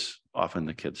fact is often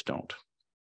the kids don't.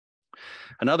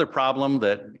 Another problem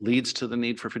that leads to the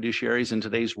need for fiduciaries in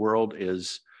today's world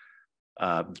is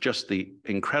just the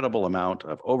incredible amount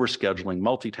of overscheduling,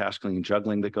 multitasking,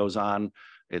 juggling that goes on.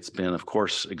 It's been, of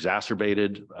course,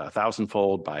 exacerbated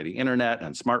 1,000-fold by the internet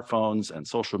and smartphones and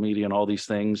social media and all these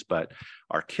things. But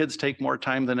our kids take more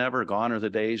time than ever. Gone are the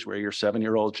days where your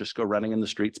 7-year-olds just go running in the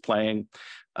streets playing.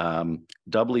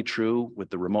 Doubly true with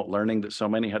the remote learning that so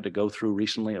many had to go through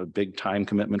recently, a big time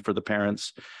commitment for the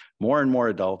parents. More and more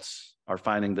adults are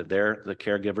finding that they're the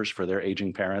caregivers for their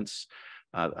aging parents.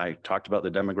 I talked about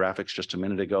the demographics just a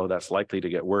minute ago. That's likely to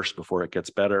get worse before it gets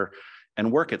better. And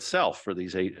work itself for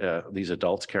these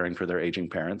adults caring for their aging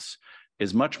parents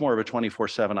is much more of a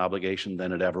 24/7 obligation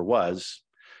than it ever was.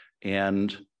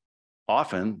 And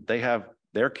often they have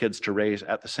their kids to raise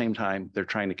at the same time they're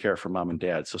trying to care for mom and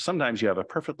dad. So sometimes you have a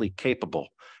perfectly capable,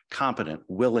 competent,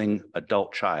 willing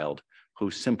adult child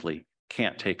who simply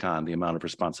can't take on the amount of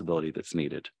responsibility that's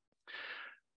needed.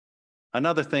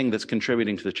 Another thing that's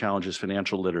contributing to the challenge is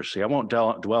financial literacy. I won't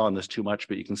dwell on this too much,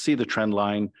 but you can see the trend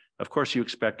line. Of course, you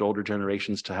expect older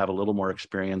generations to have a little more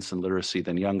experience in literacy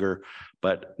than younger,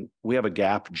 but we have a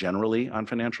gap generally on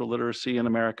financial literacy in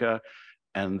America,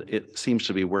 and it seems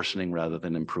to be worsening rather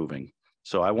than improving.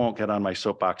 So I won't get on my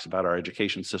soapbox about our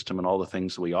education system and all the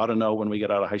things we ought to know when we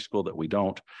get out of high school that we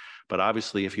don't. But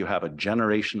obviously, if you have a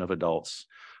generation of adults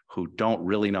who don't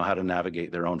really know how to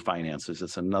navigate their own finances,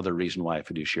 it's another reason why a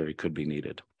fiduciary could be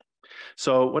needed.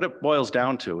 So what it boils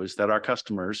down to is that our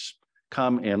customers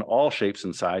come in all shapes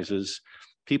and sizes,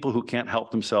 people who can't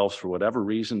help themselves for whatever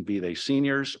reason, be they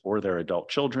seniors or their adult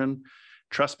children,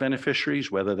 trust beneficiaries,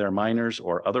 whether they're minors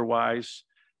or otherwise,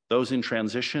 those in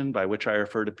transition, by which I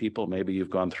refer to people, maybe you've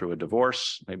gone through a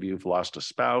divorce, maybe you've lost a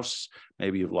spouse,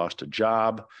 maybe you've lost a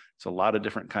job. It's a lot of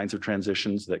different kinds of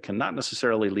transitions that can not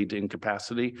necessarily lead to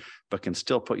incapacity, but can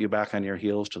still put you back on your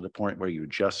heels to the point where you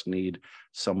just need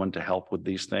someone to help with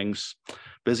these things.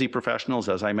 Busy professionals,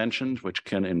 as I mentioned, which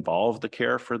can involve the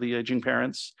care for the aging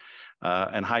parents,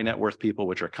 and high net worth people,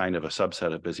 which are kind of a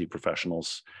subset of busy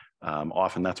professionals.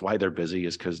 Often that's why they're busy,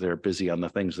 is because they're busy on the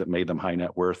things that made them high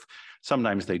net worth.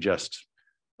 Sometimes they just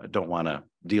don't want to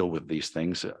deal with these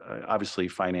things. Obviously,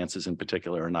 finances in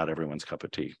particular are not everyone's cup of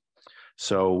tea.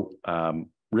 So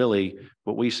really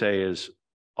what we say is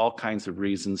all kinds of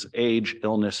reasons: age,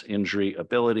 illness, injury,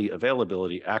 ability,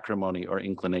 availability, acrimony, or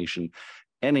inclination.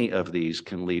 Any of these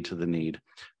can lead to the need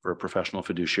for a professional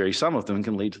fiduciary. Some of them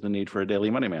can lead to the need for a daily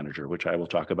money manager, which I will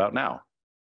talk about now.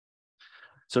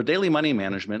 So daily money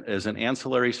management is an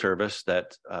ancillary service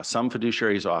that some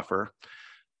fiduciaries offer.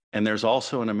 And there's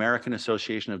also an American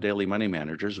Association of Daily Money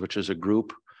Managers, which is a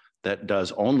group that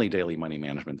does only daily money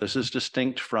management. This is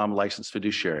distinct from licensed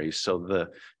fiduciaries. So the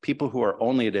people who are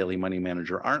only a daily money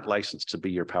manager aren't licensed to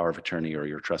be your power of attorney or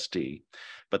your trustee,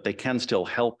 but they can still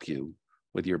help you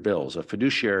with your bills. A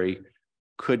fiduciary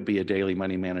could be a daily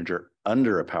money manager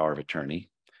under a power of attorney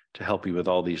to help you with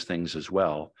all these things as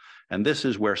well. And this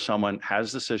is where someone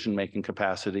has decision-making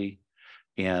capacity,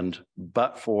 and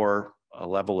but for a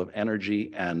level of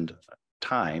energy and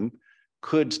time,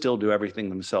 could still do everything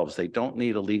themselves. They don't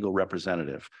need a legal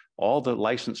representative. All the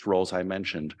licensed roles I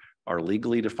mentioned are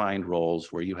legally defined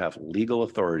roles where you have legal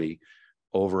authority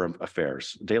over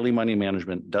affairs. Daily money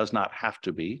management does not have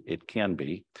to be, it can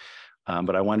be.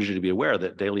 But I wanted you to be aware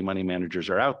that daily money managers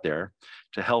are out there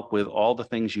to help with all the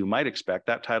things you might expect.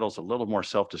 That title's a little more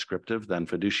self-descriptive than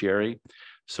fiduciary.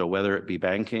 So whether it be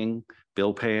banking,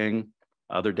 bill paying,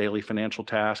 other daily financial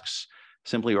tasks,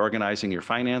 simply organizing your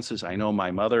finances. I know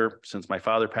my mother, since my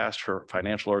father passed, her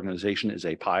financial organization is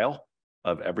a pile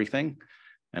of everything.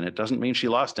 And it doesn't mean she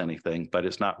lost anything, but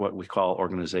it's not what we call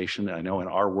organization. I know in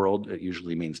our world, it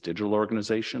usually means digital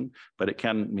organization, but it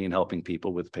can mean helping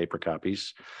people with paper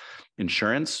copies.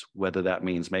 Insurance, whether that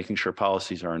means making sure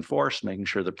policies are enforced, making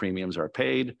sure the premiums are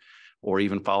paid, or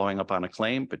even following up on a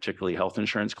claim, particularly health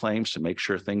insurance claims, to make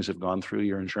sure things have gone through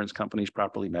your insurance companies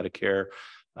properly, Medicare,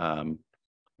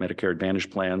 Medicare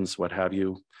Advantage plans, what have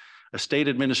you. Estate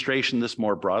administration, this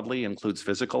more broadly includes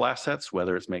physical assets,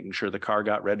 whether it's making sure the car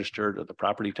got registered or the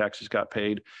property taxes got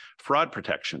paid. Fraud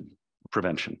protection,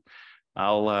 prevention.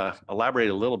 I'll elaborate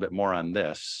a little bit more on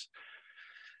this.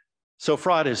 So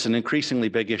fraud is an increasingly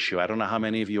big issue. I don't know how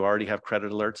many of you already have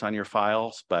credit alerts on your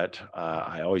files, but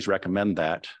I always recommend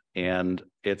that. And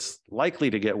it's likely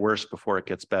to get worse before it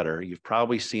gets better. You've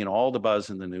probably seen all the buzz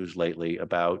in the news lately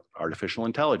about artificial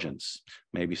intelligence.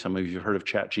 Maybe some of you have heard of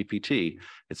ChatGPT.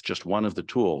 It's just one of the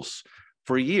tools.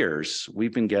 For years,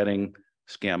 we've been getting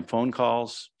scam phone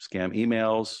calls, scam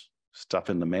emails, stuff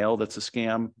in the mail that's a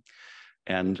scam.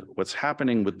 And what's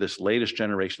happening with this latest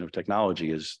generation of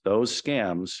technology is those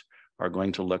scams are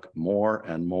going to look more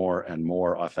and more and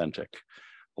more authentic.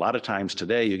 A lot of times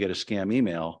today, you get a scam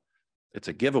email, it's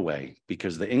a giveaway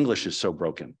because the English is so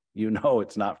broken. You know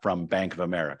it's not from Bank of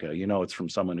America. You know it's from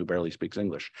someone who barely speaks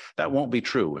English. That won't be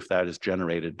true if that is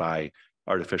generated by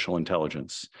artificial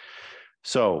intelligence.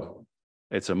 So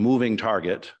it's a moving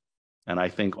target. And I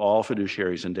think all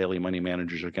fiduciaries and daily money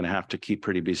managers are going to have to keep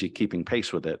pretty busy keeping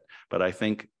pace with it. But I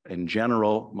think in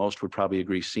general, most would probably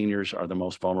agree seniors are the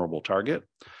most vulnerable target.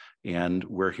 And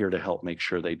we're here to help make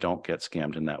sure they don't get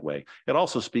scammed in that way. It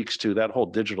also speaks to that whole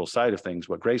digital side of things,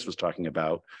 what Grace was talking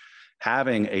about.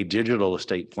 Having a digital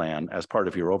estate plan as part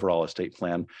of your overall estate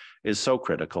plan is so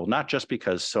critical, not just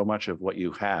because so much of what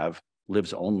you have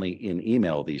lives only in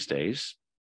email these days,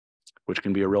 which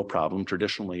can be a real problem.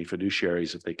 Traditionally,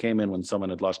 fiduciaries, if they came in when someone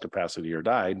had lost capacity or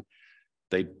died,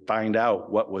 they'd find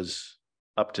out what was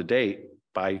up to date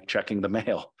by checking the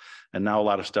mail. And now a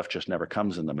lot of stuff just never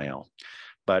comes in the mail.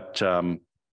 But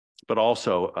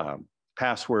also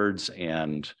passwords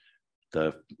and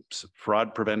the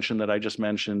fraud prevention that I just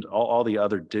mentioned, all the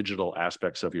other digital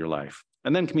aspects of your life.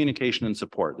 And then communication and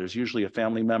support. There's usually a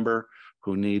family member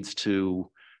who needs to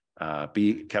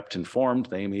be kept informed.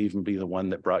 They may even be the one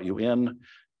that brought you in,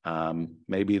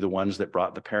 maybe the ones that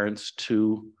brought the parents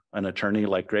to an attorney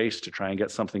like Grace to try and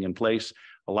get something in place.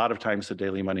 A lot of times the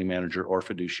daily money manager or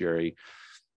fiduciary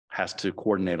has to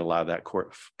coordinate a lot of that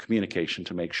communication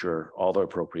to make sure all the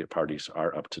appropriate parties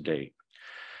are up to date.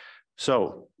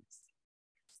 So,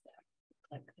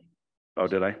 oh,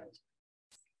 did I?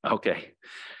 Okay.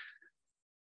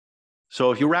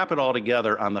 So if you wrap it all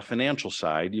together on the financial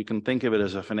side, you can think of it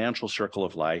as a financial circle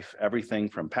of life, everything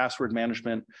from password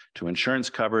management to insurance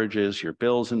coverages, your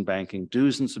bills and banking,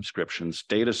 dues and subscriptions,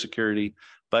 data security,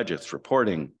 budgets,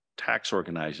 reporting, tax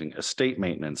organizing, estate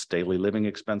maintenance, daily living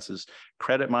expenses,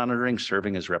 credit monitoring,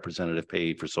 serving as representative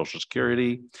payee for Social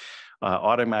Security,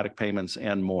 automatic payments,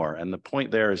 and more. And the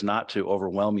point there is not to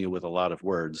overwhelm you with a lot of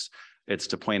words. It's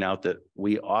to point out that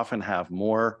we often have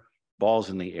more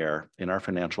balls in the air in our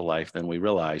financial life than we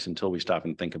realize until we stop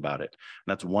and think about it.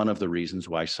 And that's one of the reasons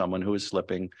why someone who is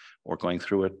slipping or going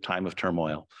through a time of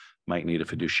turmoil might need a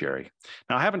fiduciary.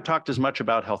 Now, I haven't talked as much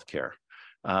about healthcare,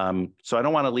 so I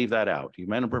don't want to leave that out. You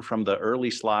remember from the early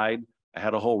slide, I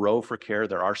had a whole row for care.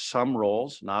 There are some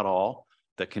roles, not all,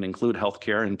 that can include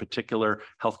healthcare, in particular,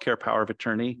 healthcare power of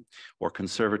attorney or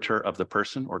conservator of the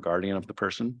person or guardian of the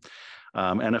person.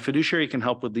 And a fiduciary can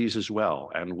help with these as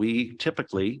well. And we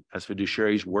typically, as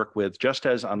fiduciaries, work with, just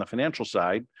as on the financial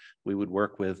side, we would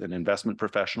work with an investment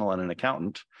professional and an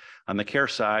accountant. On the care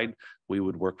side, we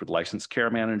would work with licensed care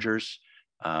managers,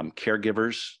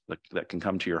 caregivers that can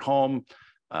come to your home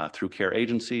through care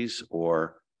agencies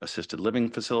or assisted living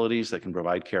facilities that can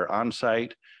provide care on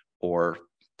site, or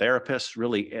therapists,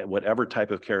 really whatever type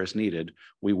of care is needed.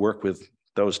 We work with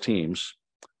those teams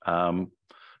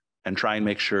and try and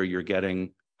make sure you're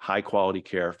getting high quality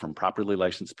care from properly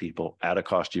licensed people at a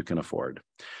cost you can afford.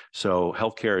 So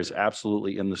healthcare is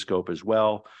absolutely in the scope as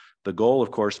well. The goal,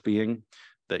 of course, being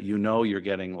that you know you're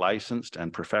getting licensed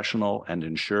and professional and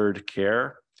insured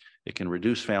care. It can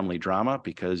reduce family drama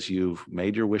because you've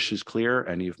made your wishes clear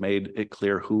and you've made it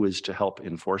clear who is to help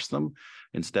enforce them.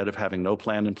 Instead of having no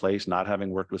plan in place, not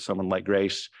having worked with someone like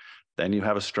Grace, then you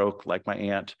have a stroke like my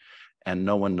aunt, and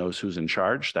no one knows who's in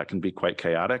charge. That can be quite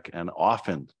chaotic. And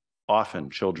often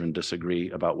children disagree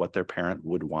about what their parent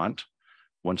would want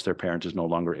once their parent is no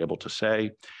longer able to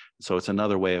say. So it's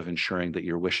another way of ensuring that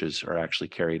your wishes are actually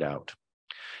carried out.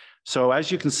 So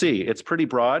as you can see, it's pretty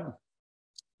broad.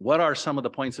 What are some of the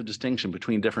points of distinction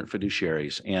between different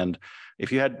fiduciaries? And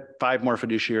if you had 5 more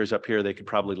fiduciaries up here, they could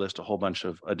probably list a whole bunch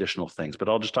of additional things, but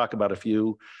I'll just talk about a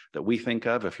few that we think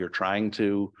of if you're trying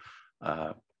to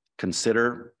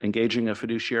consider engaging a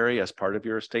fiduciary as part of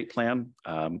your estate plan.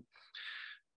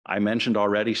 I mentioned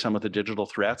already some of the digital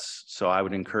threats, so I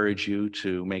would encourage you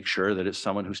to make sure that it's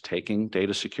someone who's taking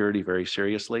data security very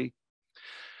seriously.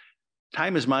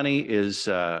 Time is money is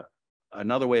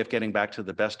another way of getting back to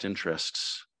the best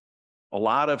interests. A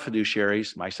lot of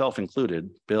fiduciaries, myself included,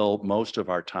 bill most of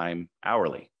our time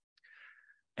hourly,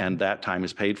 and that time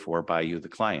is paid for by you, the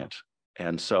client.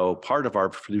 And so part of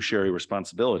our fiduciary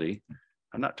responsibility,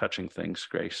 I'm not touching things,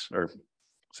 Grace or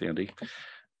Sandy,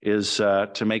 is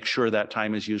to make sure that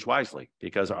time is used wisely,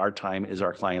 because our time is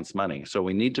our client's money. So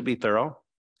we need to be thorough,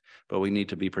 but we need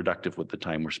to be productive with the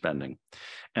time we're spending.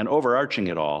 And overarching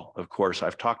it all, of course,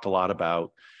 I've talked a lot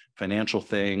about financial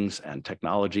things and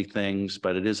technology things,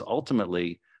 but it is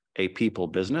ultimately a people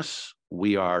business.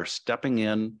 We are stepping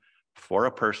in for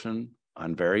a person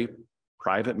on very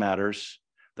private matters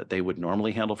that they would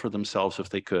normally handle for themselves if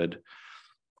they could.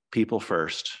 People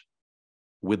first,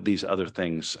 with these other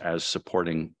things as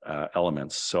supporting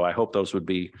elements. So I hope those would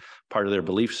be part of their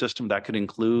belief system. That could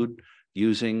include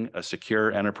using a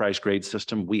secure enterprise grade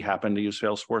system. We happen to use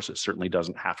Salesforce. It certainly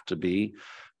doesn't have to be,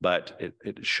 but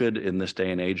it should in this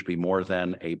day and age be more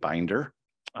than a binder,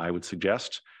 I would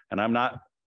suggest. And I'm not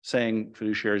saying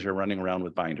fiduciaries are running around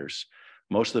with binders.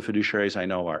 Most of the fiduciaries I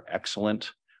know are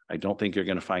excellent. I don't think you're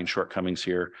going to find shortcomings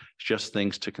here. It's just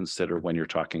things to consider when you're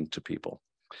talking to people.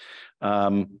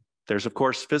 There's, of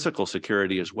course, physical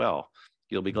security as well.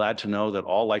 You'll be glad to know that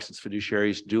all licensed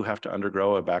fiduciaries do have to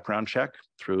undergo a background check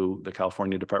through the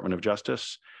California Department of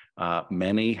Justice.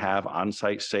 Many have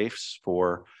on-site safes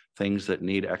for things that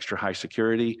need extra high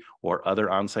security or other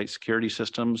on-site security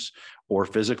systems or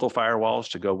physical firewalls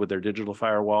to go with their digital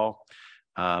firewall.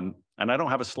 And I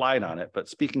don't have a slide on it, but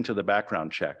speaking to the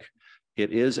background check,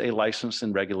 it is a licensed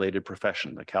and regulated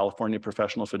profession. The California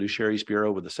Professional Fiduciaries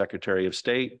Bureau with the Secretary of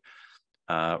State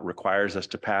requires us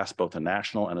to pass both a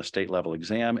national and a state level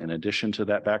exam in addition to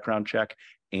that background check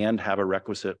and have a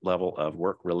requisite level of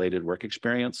work-related work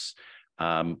experience.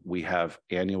 We have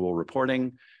annual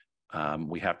reporting.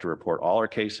 We have to report all our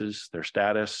cases, their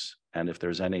status, and if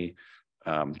there's any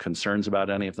concerns about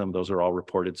any of them, those are all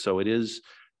reported. So it is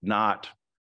not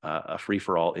a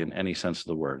free-for-all in any sense of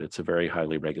the word. It's a very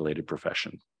highly regulated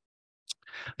profession.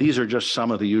 These are just some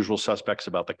of the usual suspects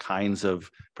about the kinds of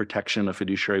protection a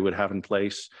fiduciary would have in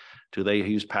place. Do they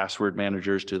use password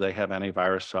managers? Do they have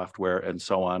antivirus software and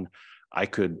so on? I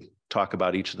could talk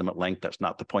about each of them at length. That's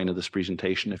not the point of this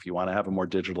presentation. If you want to have a more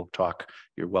digital talk,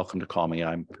 you're welcome to call me.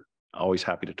 I'm always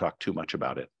happy to talk too much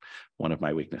about it. One of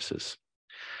my weaknesses.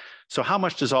 So how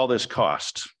much does all this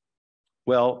cost?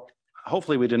 Well,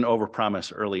 hopefully we didn't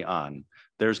overpromise early on.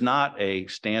 There's not a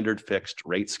standard fixed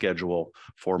rate schedule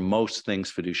for most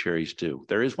things fiduciaries do.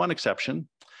 There is one exception.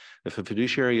 If a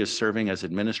fiduciary is serving as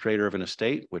administrator of an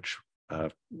estate, which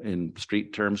in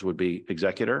street terms would be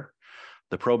executor,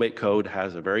 the probate code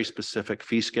has a very specific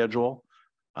fee schedule.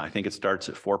 I think it starts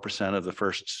at 4% of the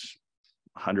first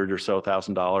 $100,000 or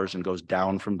so and goes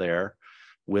down from there,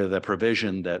 with a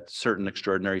provision that certain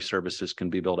extraordinary services can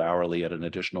be billed hourly at an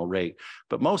additional rate.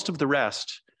 But most of the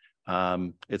rest,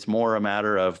 it's more a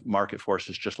matter of market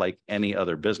forces, just like any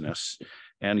other business.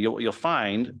 And you'll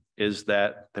find is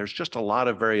that there's just a lot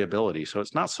of variability. So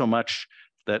it's not so much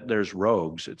that there's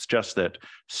rogues, it's just that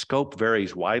scope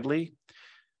varies widely.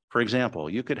 For example,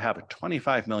 you could have a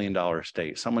 $25 million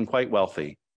estate, someone quite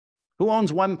wealthy, who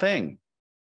owns one thing.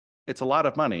 It's a lot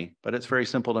of money, but it's very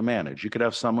simple to manage. You could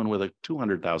have someone with a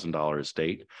 $200,000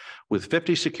 estate with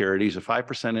 50 securities, a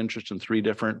 5% interest in 3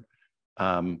 different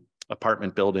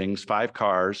apartment buildings, 5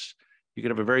 cars. You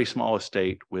could have a very small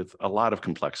estate with a lot of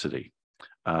complexity.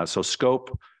 So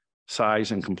scope,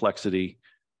 size, and complexity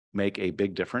make a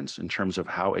big difference in terms of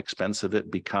how expensive it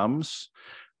becomes.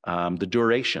 The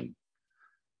duration.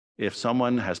 If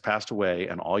someone has passed away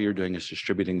and all you're doing is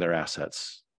distributing their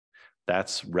assets,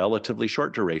 that's relatively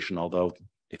short duration, although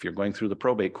if you're going through the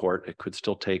probate court, it could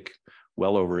still take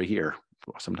well over a year,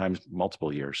 sometimes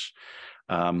multiple years.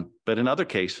 But in other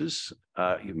cases,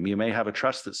 you may have a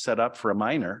trust that's set up for a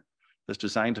minor that's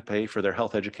designed to pay for their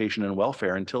health, education, and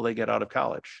welfare until they get out of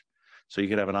college. So you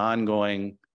could have an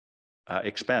ongoing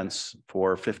expense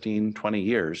for 15, 20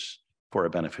 years for a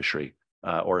beneficiary,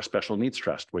 or a special needs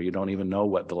trust where you don't even know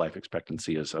what the life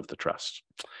expectancy is of the trust.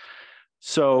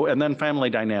 So, and then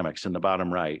family dynamics in the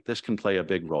bottom right, this can play a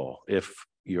big role. If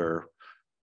your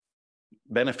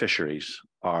beneficiaries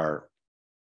are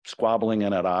squabbling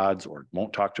and at odds or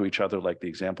won't talk to each other, like the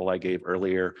example I gave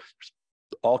earlier,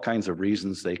 all kinds of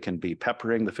reasons they can be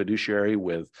peppering the fiduciary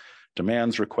with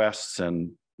demands, requests, and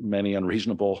many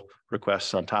unreasonable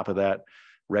requests on top of that.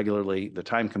 Regularly, the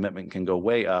time commitment can go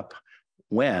way up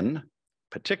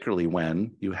particularly when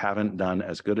you haven't done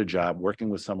as good a job working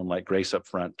with someone like Grace up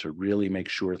front to really make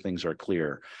sure things are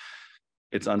clear.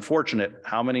 It's unfortunate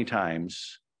how many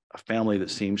times a family that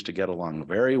seems to get along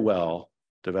very well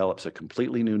develops a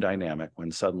completely new dynamic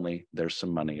when suddenly there's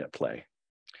some money at play.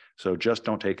 So just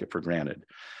don't take it for granted.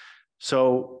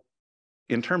 So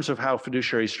in terms of how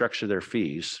fiduciaries structure their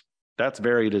fees, that's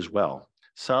varied as well.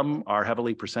 Some are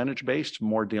heavily percentage-based,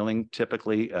 more dealing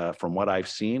typically from what I've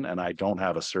seen, and I don't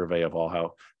have a survey of all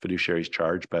how fiduciaries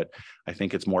charge, but I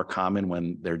think it's more common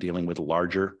when they're dealing with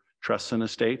larger trusts and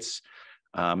estates.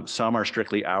 Some are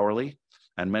strictly hourly,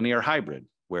 and many are hybrid,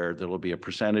 where there will be a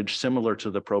percentage similar to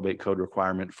the probate code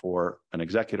requirement for an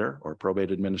executor or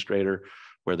probate administrator,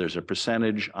 where there's a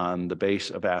percentage on the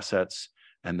base of assets,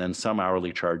 and then some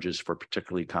hourly charges for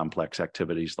particularly complex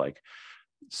activities like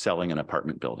selling an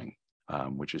apartment building.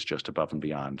 Which is just above and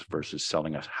beyond versus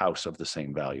selling a house of the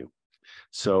same value.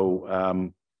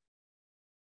 So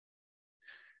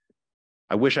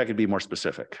I wish I could be more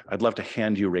specific. I'd love to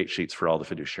hand you rate sheets for all the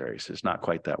fiduciaries. It's not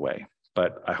quite that way,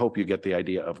 but I hope you get the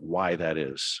idea of why that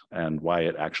is and why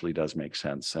it actually does make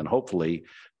sense. And hopefully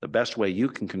the best way you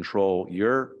can control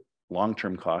your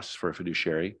long-term costs for a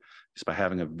fiduciary is by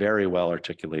having a very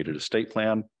well-articulated estate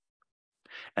plan.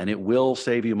 And it will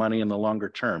save you money in the longer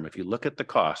term. If you look at the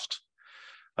cost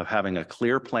of having a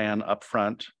clear plan up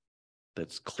front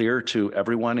that's clear to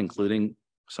everyone, including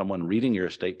someone reading your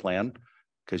estate plan,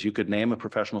 because you could name a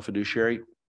professional fiduciary,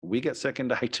 we get sick and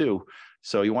die too.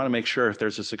 So you want to make sure if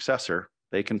there's a successor,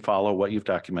 they can follow what you've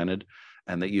documented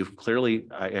and that you've clearly,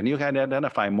 and you can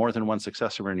identify more than one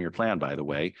successor in your plan, by the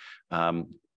way.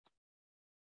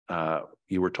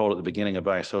 You were told at the beginning of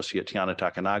my associate, Tiana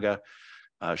Takanaga,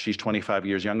 she's 25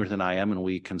 years younger than I am, and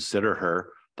we consider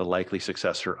her the likely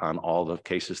successor on all the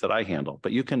cases that I handle.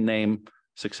 But you can name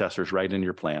successors right in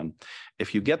your plan.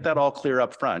 If you get that all clear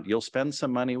up front, you'll spend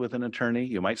some money with an attorney.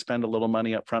 You might spend a little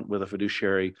money up front with a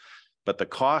fiduciary, but the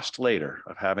cost later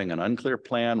of having an unclear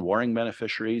plan, warring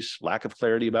beneficiaries, lack of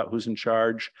clarity about who's in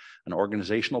charge, an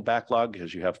organizational backlog,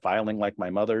 because you have filing like my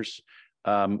mother's,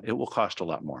 it will cost a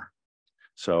lot more.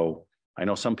 So I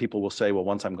know some people will say, well,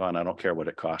 once I'm gone, I don't care what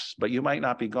it costs, but you might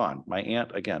not be gone. My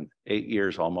aunt, again, 8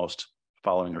 years almost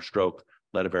following her stroke,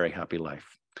 led a very happy life.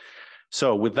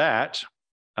 So with that,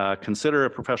 consider a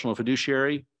professional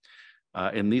fiduciary.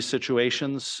 In these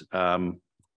situations,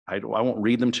 I won't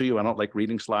read them to you. I don't like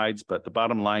reading slides, but the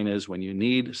bottom line is when you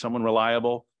need someone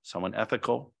reliable, someone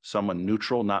ethical, someone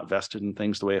neutral, not vested in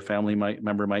things the way a family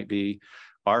member might be,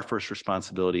 our first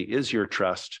responsibility is your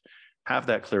trust. Have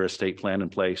that clear estate plan in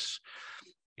place.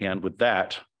 And with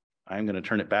that, I'm going to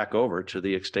turn it back over to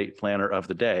the estate planner of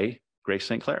the day, Grace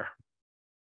St. Clair.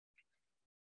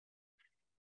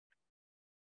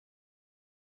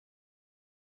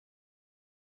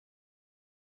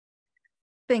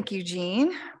 Thank you,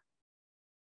 Jean.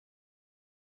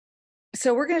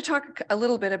 So we're going to talk a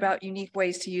little bit about unique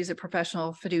ways to use a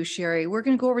professional fiduciary. We're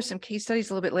going to go over some case studies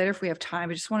a little bit later if we have time.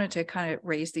 I just wanted to kind of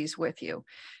raise these with you.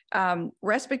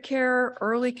 Respite care,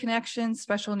 early connections,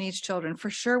 special needs children. For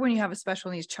sure, when you have a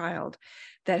special needs child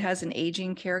that has an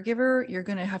aging caregiver, you're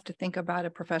going to have to think about a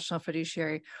professional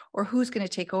fiduciary or who's going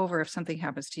to take over if something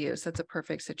happens to you. So that's a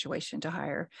perfect situation to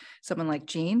hire someone like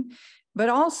Jean. But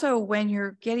also when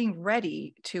you're getting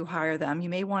ready to hire them, you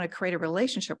may want to create a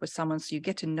relationship with someone so you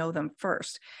get to know them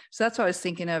first. So that's why I was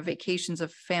thinking of vacations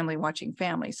of family watching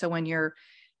family. So when your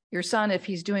son, if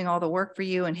he's doing all the work for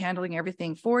you and handling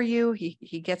everything for you,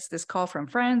 he gets this call from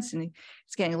friends and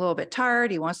he's getting a little bit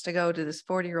tired. He wants to go to this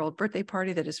 40-year-old birthday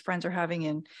party that his friends are having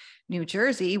in New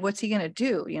Jersey. What's he going to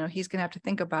do? You know, he's going to have to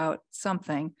think about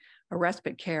something, a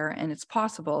respite care, and it's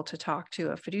possible to talk to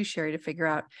a fiduciary to figure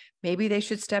out maybe they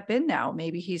should step in now.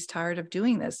 Maybe he's tired of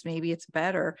doing this. Maybe it's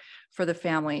better for the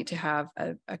family to have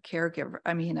a caregiver,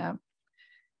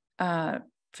 a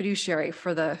fiduciary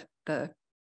for the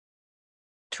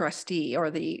trustee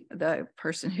or the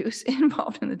person who's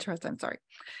involved in the trust. I'm sorry.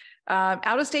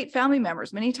 Out-of-state family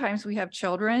members. Many times we have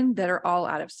children that are all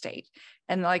out of state.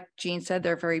 And like Jean said,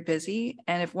 they're very busy.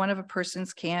 And if one of a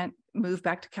persons can't move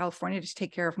back to California to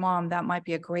take care of mom, that might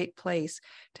be a great place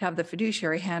to have the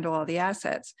fiduciary handle all the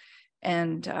assets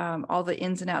and all the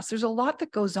ins and outs. There's a lot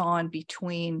that goes on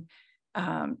between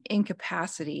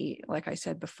incapacity, like I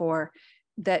said before,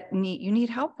 that you need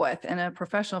help with, and a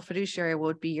professional fiduciary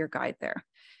would be your guide there.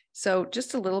 So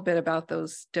just a little bit about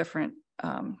those different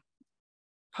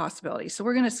possibilities. So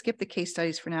we're going to skip the case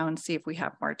studies for now and see if we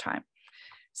have more time.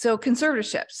 So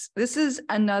conservatorships. This is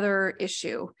another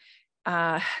issue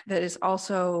that is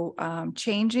also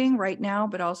changing right now,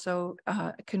 but also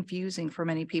confusing for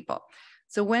many people.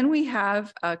 So when we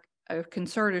have a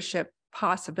conservatorship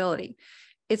possibility,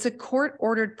 it's a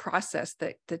court-ordered process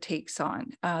that takes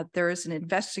on. There is an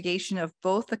investigation of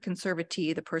both the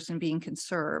conservatee, the person being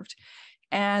conserved,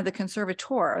 and the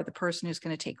conservator, the person who's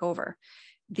going to take over.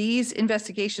 These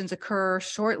investigations occur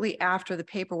shortly after the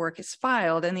paperwork is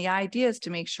filed, and the idea is to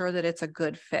make sure that it's a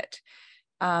good fit.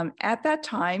 At that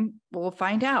time, we'll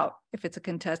find out if it's a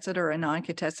contested or a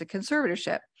non-contested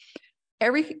conservatorship.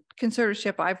 Every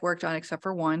conservatorship I've worked on, except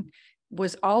for one,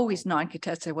 was always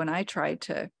non-contested when I tried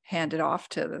to hand it off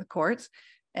to the courts,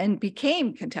 and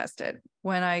became contested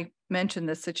when I mentioned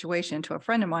this situation to a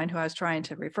friend of mine who I was trying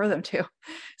to refer them to.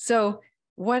 So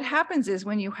what happens is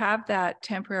when you have that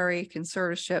temporary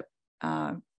conservatorship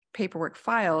paperwork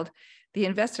filed, the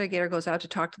investigator goes out to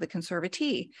talk to the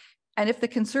conservatee. And if the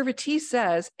conservatee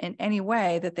says in any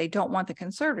way that they don't want the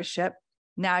conservatorship,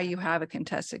 now you have a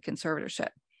contested conservatorship.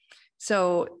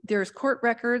 So there's court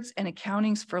records and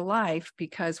accountings for life,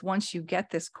 because once you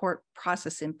get this court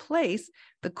process in place,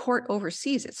 the court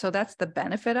oversees it. So that's the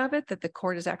benefit of it, that the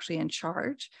court is actually in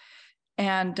charge.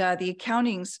 And the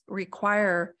accountings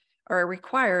are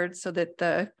required so that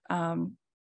the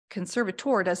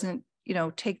conservator doesn't,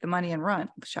 take the money and run,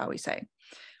 shall we say.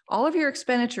 All of your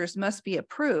expenditures must be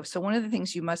approved. So one of the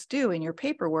things you must do in your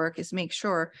paperwork is make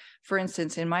sure, for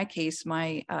instance, in my case,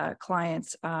 my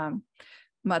client's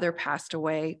mother passed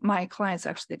away. My client's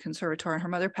actually the conservator, and her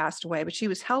mother passed away, but she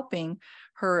was helping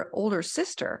her older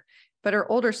sister. but her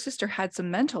older sister had some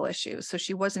mental issues, so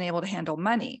she wasn't able to handle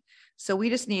money. So we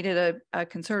just needed a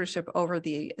conservatorship over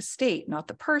the estate, not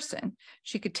the person.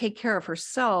 She could take care of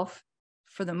herself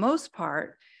for the most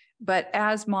part, but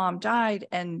as mom died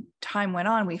and time went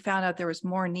on, we found out there was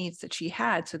more needs that she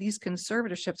had. So these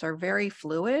conservatorships are very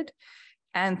fluid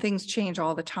and things change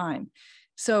all the time.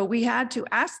 So we had to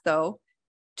ask, though,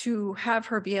 to have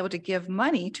her be able to give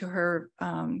money to her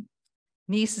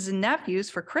nieces and nephews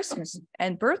for Christmas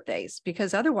and birthdays,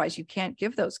 because otherwise you can't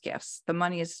give those gifts. The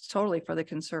money is totally for the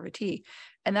conservatee.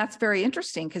 And that's very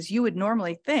interesting, because you would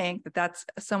normally think that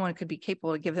someone could be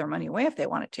capable to give their money away if they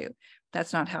wanted to.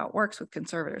 That's not how it works with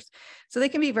conservators. So they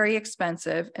can be very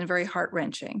expensive and very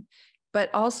heart-wrenching,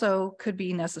 but also could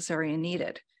be necessary and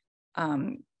needed.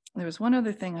 There was one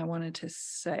other thing I wanted to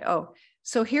say. Oh,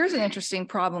 so here's an interesting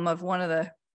problem of one of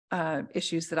the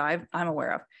issues that I'm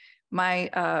aware of.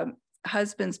 My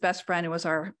husband's best friend, who was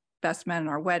our best man in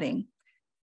our wedding,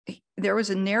 there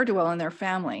was a ne'er-do-well in their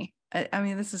family. I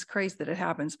mean, this is crazy that it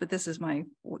happens, but this is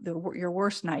your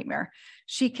worst nightmare.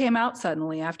 She came out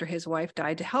suddenly after his wife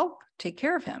died to help take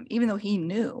care of him, even though he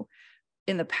knew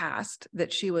in the past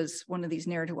that she was one of these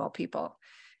ne'er-do-well people.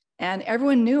 And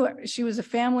everyone knew it. She was a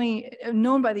family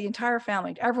known by the entire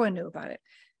family. Everyone knew about it.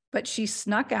 But she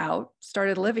snuck out,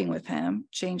 started living with him,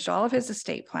 changed all of his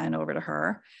estate plan over to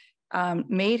her,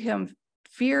 made him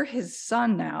fear his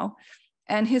son now.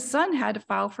 And his son had to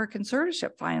file for a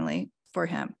conservatorship finally for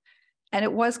him. And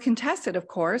it was contested, of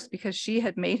course, because she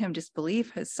had made him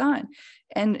disbelieve his son.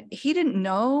 And he didn't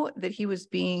know that he was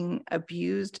being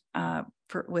abused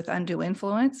with undue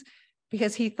influence,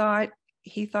 because he thought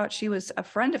she was a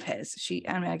friend of his.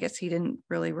 I guess he didn't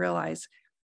really realize.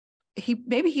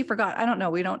 Maybe he forgot. I don't know.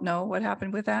 We don't know what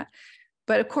happened with that.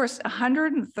 But of course,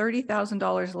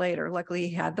 $130,000 later, luckily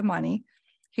he had the money.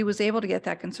 He was able to get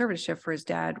that conservatorship for his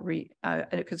dad,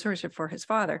 a conservatorship for his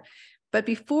father. But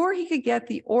before he could get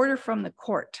the order from the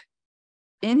court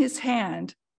in his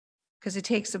hand, because it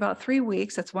takes about 3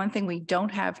 weeks, that's one thing we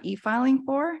don't have e-filing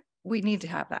for. We need to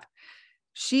have that.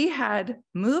 She had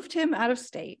moved him out of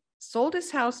state, sold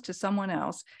his house to someone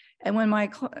else. And when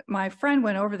my friend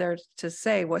went over there to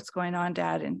say, "What's going on,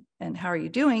 Dad, and how are you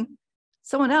doing?"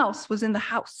 someone else was in the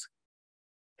house.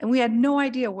 And we had no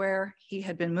idea where he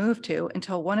had been moved to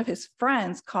until one of his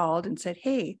friends called and said,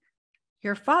 "Hey,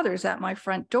 your father's at my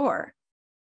front door."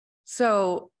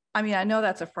 So, I mean, I know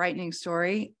that's a frightening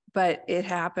story, but it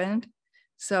happened.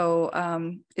 So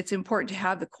it's important to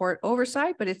have the court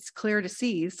oversight, but it's clear to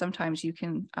see sometimes you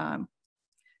can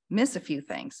miss a few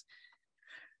things.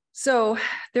 So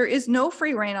there is no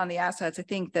free rein on the assets. I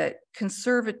think that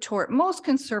most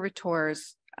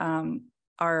conservators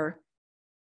are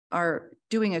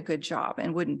doing a good job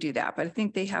and wouldn't do that. But I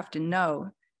think they have to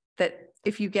know that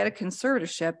if you get a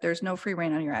conservatorship, there's no free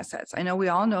rein on your assets. I know we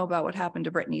all know about what happened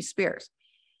to Britney Spears.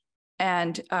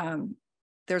 And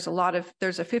there's a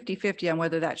 50-50 on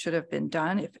whether that should have been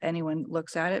done if anyone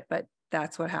looks at it, but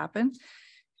that's what happened.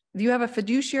 You have a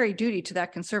fiduciary duty to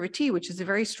that conservatee, which is a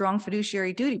very strong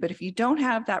fiduciary duty. But if you don't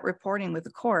have that reporting with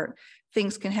the court,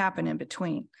 things can happen in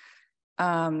between.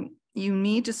 You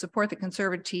need to support the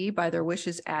conservatee by their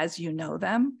wishes as you know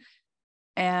them.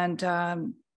 And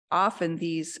often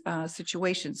these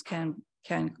situations can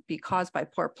be caused by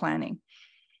poor planning.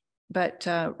 But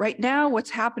right now, what's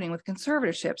happening with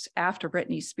conservatorships after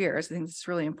Britney Spears, I think this is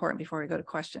really important before we go to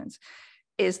questions,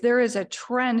 is there is a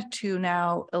trend to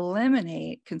now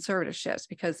eliminate conservatorships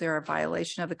because they're a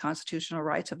violation of the constitutional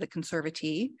rights of the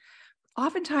conservatee.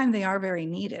 Oftentimes they are very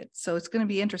needed. So it's going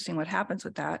to be interesting what happens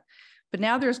with that. But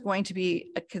now there's going to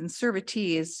be a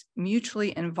conservatee is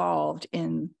mutually involved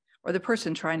in, or the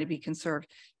person trying to be conserved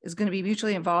is going to be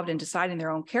mutually involved in deciding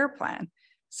their own care plan.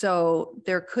 So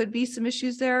there could be some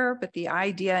issues there, but the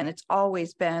idea, and it's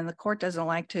always been, the court doesn't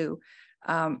like to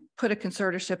put a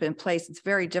conservatorship in place. It's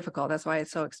very difficult. That's why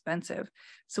it's so expensive.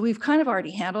 So we've kind of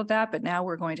already handled that, but now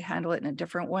we're going to handle it in a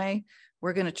different way.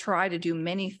 We're going to try to do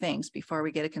many things before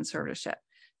we get a conservatorship.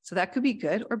 So that could be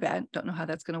good or bad. Don't know how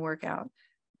that's going to work out,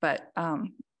 but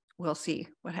we'll see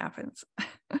what happens.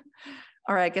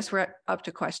 All right, I guess we're up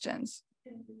to questions.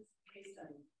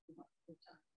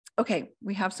 Okay,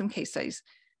 we have some case studies.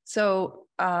 So,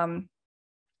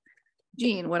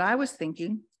 Jean, what I was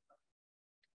thinking,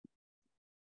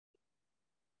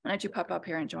 why don't you pop up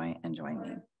here and join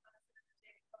me?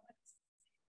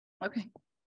 Okay,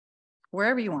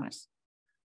 wherever you want us.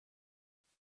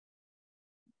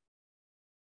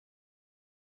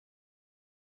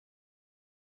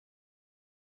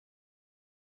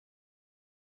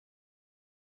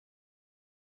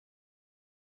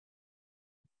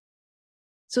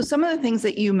 So some of the things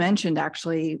that you mentioned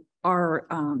actually are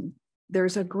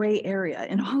there's a gray area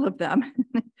in all of them.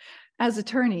 As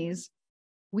attorneys,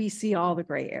 we see all the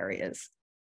gray areas.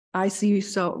 I see.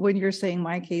 So when you're saying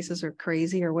my cases are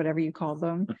crazy or whatever you call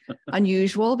them,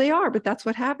 unusual, they are, but that's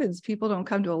what happens. People don't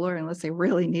come to a lawyer unless they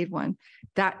really need one.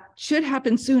 That should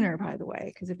happen sooner, by the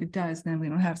way, because if it does, then we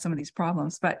don't have some of these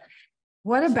problems. But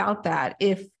what about that?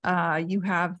 If you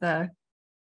have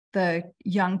the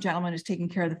young gentleman who's taking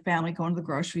care of the family, going to the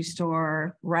grocery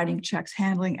store, writing checks,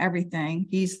 handling everything.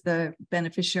 He's the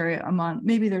beneficiary among,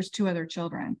 maybe there's 2 other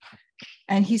children.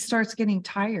 And he starts getting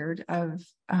tired of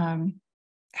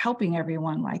helping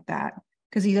everyone like that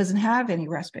because he doesn't have any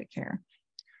respite care.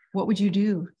 What would you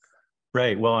do?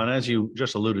 Right. Well, and as you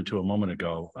just alluded to a moment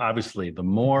ago, obviously, the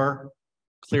more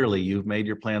clearly you've made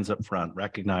your plans up front,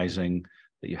 recognizing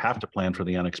that you have to plan for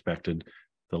the unexpected,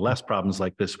 the less problems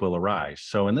like this will arise.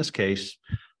 So in this case,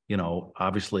 you know,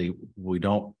 obviously, we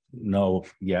don't know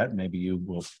yet. Maybe you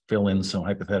will fill in some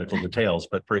hypothetical details.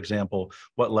 But for example,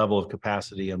 what level of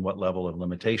capacity and what level of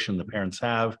limitation the parents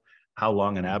have, how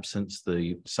long an absence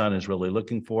the son is really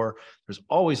looking for. There's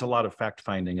always a lot of fact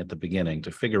finding at the beginning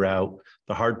to figure out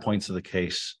the hard points of the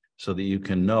case so that you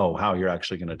can know how you're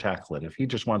actually going to tackle it. If he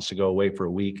just wants to go away for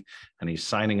a week and he's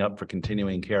signing up for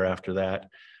continuing care after that,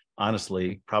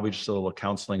 honestly, probably just a little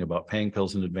counseling about paying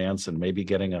pills in advance and maybe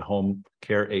getting a home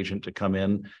care agent to come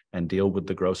in and deal with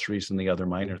the groceries and the other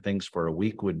minor things for a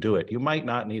week would do it. You might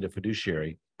not need a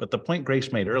fiduciary, but the point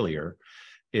Grace made earlier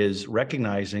is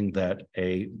recognizing that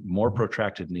a more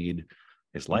protracted need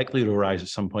is likely to arise at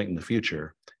some point in the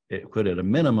future. It could at a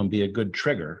minimum be a good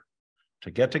trigger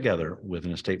to get together with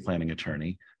an estate planning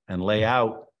attorney and lay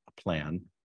out a plan,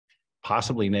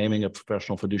 possibly naming a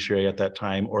professional fiduciary at that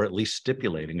time, or at least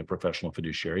stipulating a professional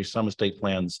fiduciary. Some estate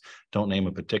plans don't name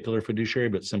a particular fiduciary,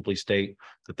 but simply state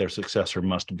that their successor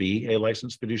must be a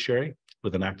licensed fiduciary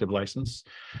with an active license.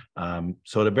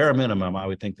 So at a bare minimum, I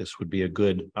would think this would be a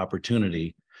good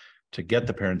opportunity to get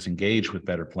the parents engaged with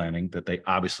better planning that they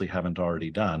obviously haven't already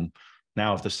done.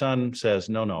 Now, if the son says,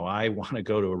 no, I want to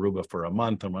go to Aruba for a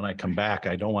month, and when I come back,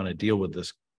 I don't want to deal with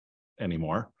this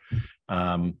anymore,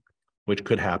 which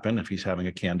could happen if he's having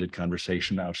a candid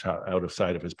conversation out of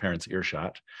sight of his parents'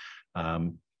 earshot.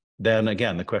 Then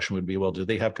again, the question would be, well, do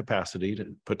they have capacity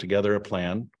to put together a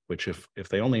plan, which if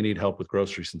they only need help with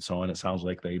groceries and so on, it sounds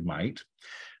like they might.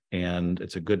 And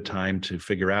it's a good time to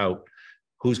figure out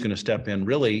who's going to step in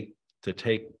really to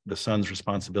take the son's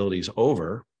responsibilities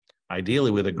over, ideally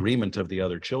with agreement of the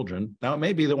other children. Now, it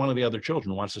may be that one of the other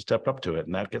children wants to step up to it,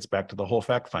 and that gets back to the whole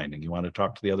fact finding. You want to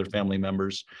talk to the other family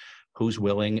members. Who's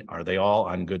willing? Are they all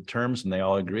on good terms and they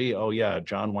all agree? Oh yeah,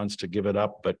 John wants to give it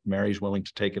up, but Mary's willing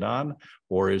to take it on?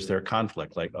 Or is there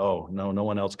conflict? Like, oh no, no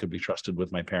one else could be trusted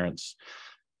with my parents.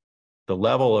 The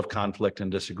level of conflict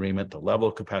and disagreement, the level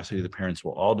of capacity of the parents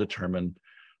will all determine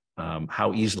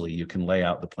how easily you can lay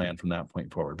out the plan from that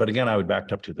point forward. But again, I would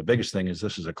back up to the biggest thing is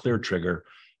this is a clear trigger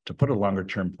to put a longer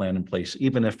term plan in place,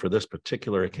 even if for this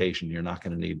particular occasion, you're not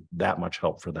going to need that much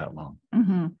help for that long.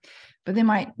 Mm-hmm. But they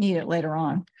might need it later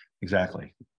on.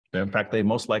 Exactly. In fact, they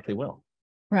most likely will.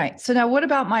 Right. So now what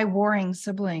about my warring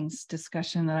siblings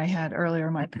discussion that I had earlier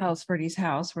in my Palos Verdes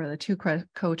house where the 2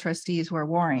 co-trustees were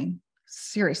warring,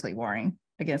 seriously warring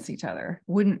against each other,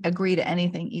 wouldn't agree to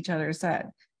anything each other said.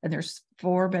 And there's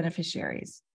 4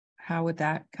 beneficiaries. How would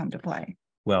that come to play?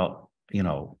 Well, you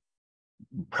know,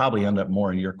 probably end up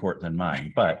more in your court than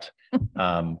mine, but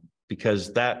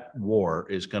because that war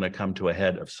is going to come to a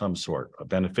head of some sort. A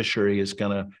beneficiary is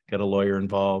going to get a lawyer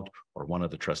involved, or one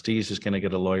of the trustees is going to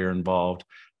get a lawyer involved.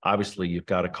 Obviously, you've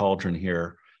got a cauldron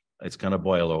here. It's going to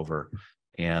boil over.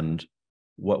 And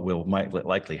what might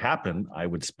likely happen, I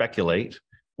would speculate,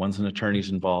 once an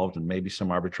attorney's involved and maybe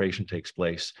some arbitration takes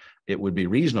place, it would be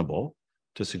reasonable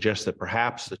to suggest that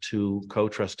perhaps the 2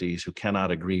 co-trustees who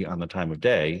cannot agree on the time of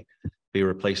day be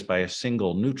replaced by a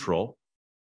single neutral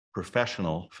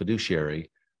professional fiduciary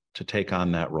to take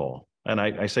on that role. And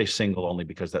I say single only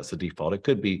because that's the default. It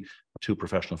could be 2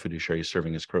 professional fiduciaries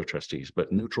serving as co-trustees,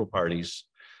 but neutral parties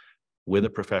with a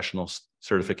professional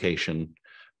certification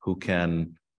who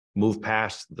can move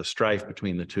past the strife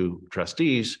between the 2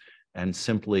 trustees and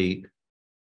simply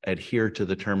adhere to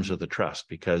the terms of the trust.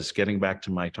 Because getting back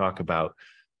to my talk about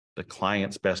the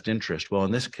client's best interest, well,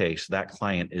 in this case, that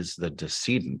client is the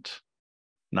decedent,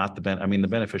 not the the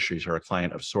beneficiaries are a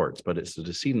client of sorts, but it's the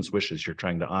decedent's wishes you're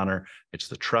trying to honor. It's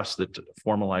the trust that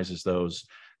formalizes those,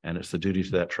 and it's the duty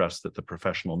to that trust that the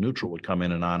professional neutral would come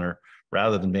in and honor,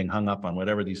 rather than being hung up on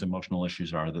whatever these emotional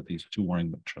issues are that these 2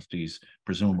 warring trustees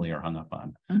presumably are hung up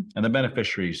on. And the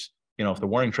beneficiaries, you know, if the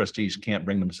warring trustees can't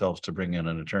bring themselves to bring in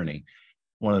an attorney,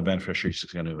 one of the beneficiaries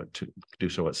is going to do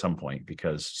so at some point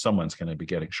because someone's going to be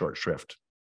getting short shrift.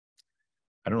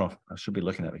 I don't know if I should be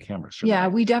looking at the camera. Yeah,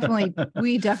 we definitely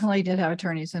did have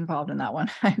attorneys involved in that one.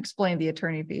 I explained the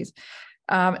attorney fees.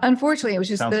 Unfortunately, it was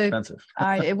just Sounds expensive.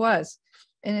 it was,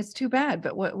 and it's too bad,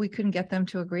 but we couldn't get them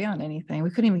to agree on anything. We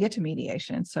couldn't even get to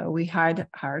mediation. So we hired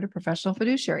a professional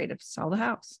fiduciary to sell the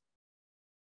house.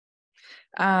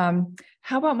 How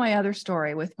about my other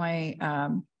story with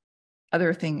my,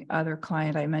 other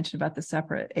client I mentioned about the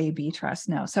separate AB trust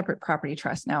now, separate property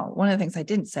trust. Now, one of the things I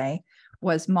didn't say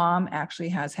was mom actually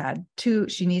has had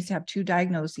she needs to have 2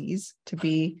 diagnoses to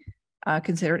be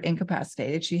considered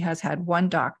incapacitated. She has had one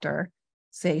doctor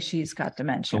say she's got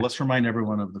dementia. So let's remind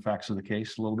everyone of the facts of the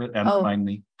case a little bit and remind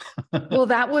me. Well,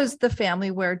 that was the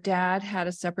family where dad had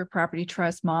a separate property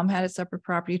trust. Mom had a separate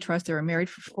property trust. They were married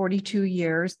for 42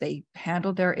 years. They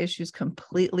handled their issues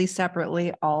completely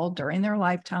separately all during their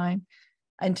lifetime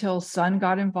until son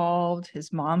got involved.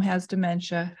 His mom has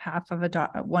dementia,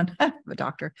 one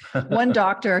doctor,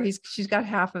 she's got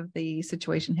half of the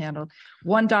situation handled.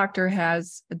 One doctor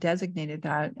has designated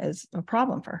that as a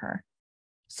problem for her.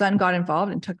 Son got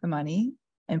involved and took the money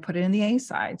and put it in the A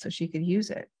side so she could use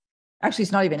it. Actually,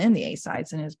 it's not even in the A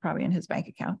sides and it's probably in his bank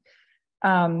account.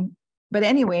 But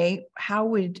anyway, how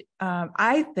would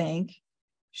I think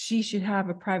she should have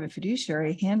a private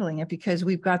fiduciary handling it because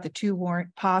we've got the 2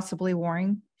 possibly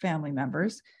warring family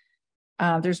members.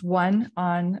 There's one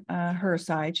on her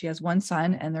side. She has 1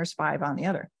 son and there's 5 on the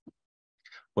other.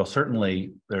 Well,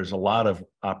 certainly there's a lot of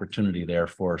opportunity there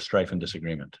for strife and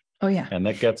disagreement. Oh, yeah. And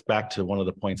that gets back to one of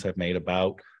the points I've made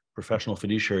about professional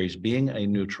fiduciaries being a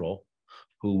neutral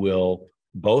who will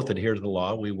both adhere to the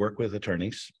law. We work with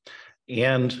attorneys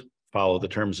and follow the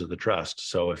terms of the trust.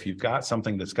 So if you've got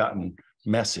something that's gotten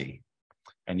messy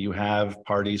and you have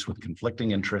parties with conflicting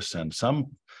interests and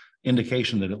some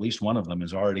indication that at least one of them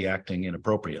is already acting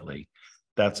inappropriately,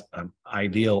 that's an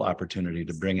ideal opportunity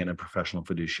to bring in a professional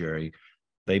fiduciary.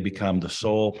 They become the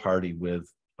sole party with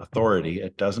authority.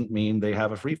 It doesn't mean they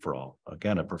have a free-for-all.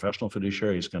 Again, a professional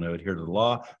fiduciary is going to adhere to the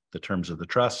law, the terms of the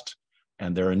trust,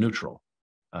 and they're a neutral.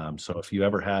 So if you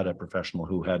ever had a professional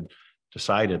who had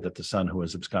decided that the son who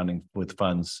was absconding with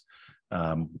funds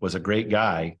was a great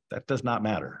guy, that does not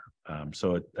matter.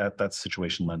 So that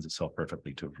situation lends itself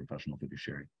perfectly to a professional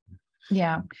fiduciary.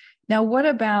 Yeah. Now, what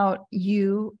about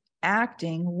you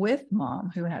acting with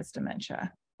mom who has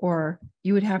dementia? Or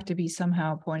you would have to be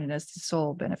somehow appointed as the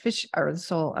sole beneficiary or the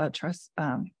sole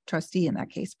trustee in that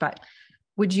case. But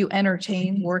would you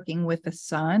entertain working with the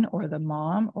son or the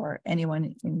mom or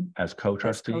anyone as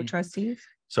co-trustee? Co-trustees?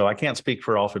 So I can't speak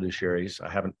for all fiduciaries.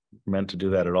 I haven't meant to do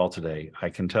that at all today.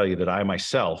 I can tell you that I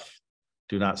myself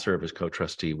do not serve as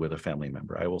co-trustee with a family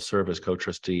member. I will serve as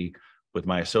co-trustee with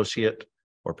my associate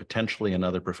or potentially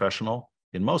another professional.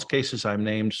 In most cases, I'm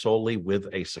named solely with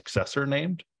a successor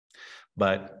named.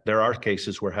 But there are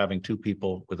cases where having 2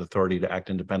 people with authority to act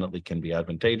independently can be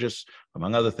advantageous.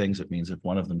 Among other things, it means if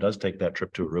one of them does take that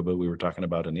trip to Aruba we were talking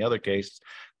about in the other case,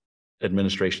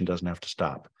 administration doesn't have to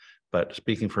stop. But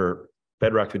speaking for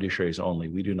Bedrock fiduciaries only,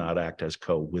 we do not act as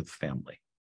co with family.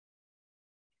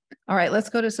 All right, let's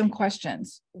go to some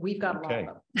questions. We've got a Okay.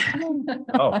 lot of them.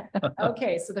 Oh,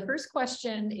 Okay, so the first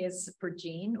question is for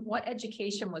Jean. What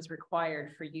education was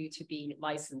required for you to be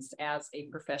licensed as a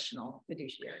professional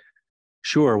fiduciary?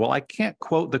 sure. Well, I can't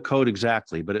quote the code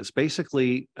exactly, but it's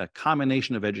basically a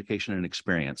combination of education and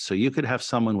experience. So you could have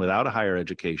someone without a higher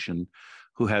education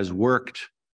who has worked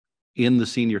in the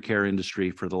senior care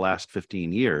industry for the last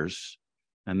 15 years,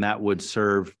 and that would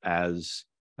serve as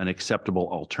an acceptable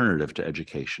alternative to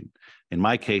education. In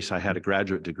my case, I had a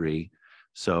graduate degree.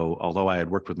 So although I had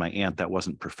worked with my aunt, that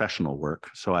wasn't professional work.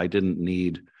 So I didn't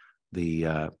need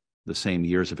the same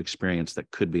years of experience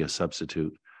that could be a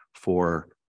substitute for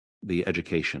the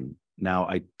education. Now,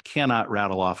 I cannot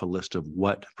rattle off a list of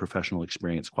what professional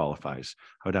experience qualifies.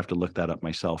 I would have to look that up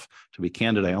myself. To be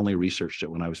candid, I only researched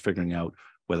it when I was figuring out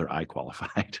whether I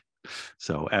qualified.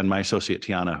 So, and my associate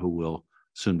Tiana, who will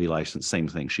soon be licensed, same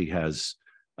thing. She has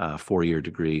a 4-year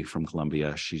degree from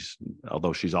Columbia.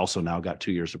 Although she's also now got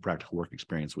 2 years of practical work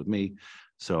experience with me.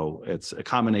 So it's a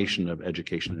combination of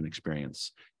education and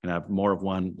experience. You can have more of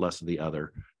one, less of the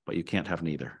other, but you can't have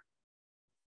neither.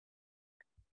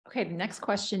 Okay, the next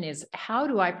question is, how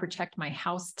do I protect my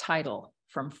house title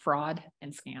from fraud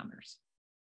and scammers?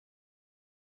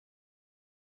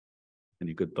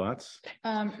 Any good thoughts?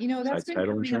 That's Besides been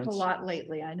title coming up a insurance? lot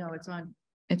lately. I know it's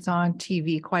on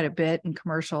TV quite a bit in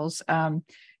commercials.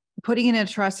 Putting it in a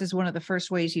trust is one of the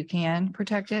first ways you can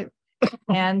protect it.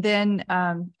 And then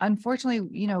unfortunately,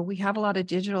 we have a lot of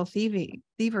digital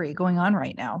thievery going on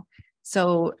right now.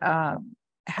 So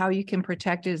how you can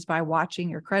protect it is by watching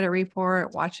your credit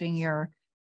report, watching your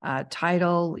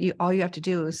title. All you have to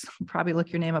do is probably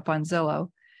look your name up on Zillow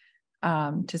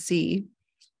to see.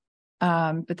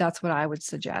 But that's what I would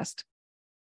suggest.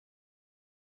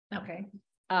 Okay.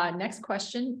 Next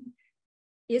question.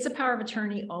 Is a power of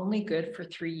attorney only good for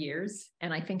 3 years?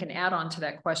 And I think an add-on to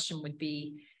that question would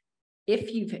be,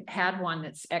 if you've had one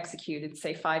that's executed,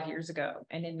 say 5 years ago,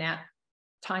 and in that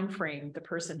time frame, the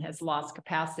person has lost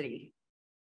capacity,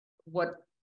 what,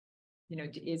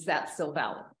 is that still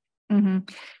valid? Mm-hmm.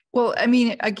 Well, I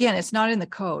mean, again, it's not in the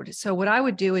code. So what I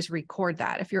would do is record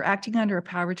that. If you're acting under a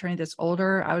power of attorney that's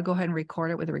older, I would go ahead and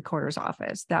record it with the recorder's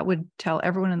office. That would tell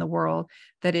everyone in the world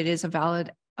that it is a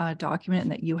valid document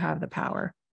and that you have the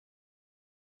power.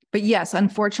 But yes,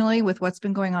 unfortunately, with what's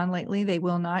been going on lately, they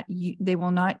will not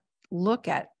look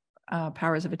at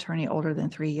powers of attorney older than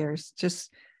 3 years.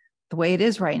 Just the way it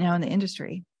is right now in the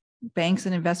industry. Banks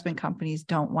and investment companies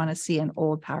don't want to see an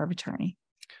old power of attorney.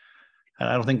 And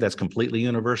I don't think that's completely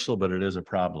universal, but it is a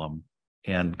problem.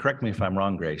 And correct me if I'm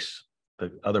wrong, Grace.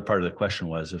 The other part of the question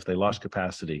was, if they lost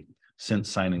capacity since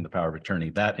signing the power of attorney,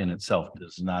 that in itself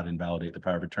does not invalidate the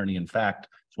power of attorney. In fact,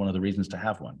 it's one of the reasons to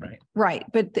have one, right? Right.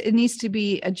 But it needs to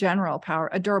be a general power,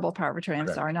 a durable power of attorney. I'm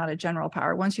Correct. sorry, not a general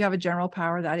power. Once you have a general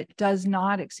power, that it does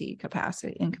not exceed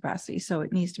incapacity. So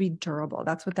it needs to be durable.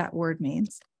 That's what that word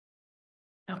means.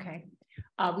 Okay.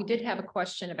 We did have a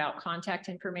question about contact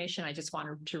information. I just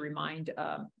wanted to remind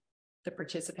the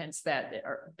participants that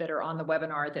are on the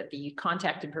webinar that the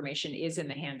contact information is in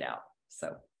the handout.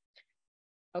 So,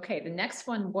 okay, the next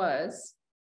one was,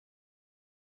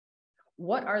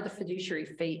 what are the fiduciary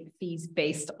fees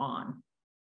based on?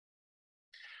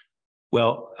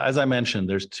 Well, as I mentioned,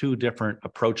 there's two different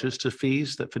approaches to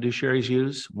fees that fiduciaries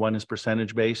use. One is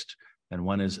percentage-based and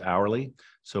one is hourly.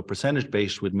 So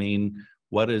percentage-based would mean,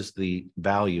 what is the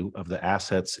value of the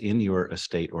assets in your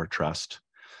estate or trust?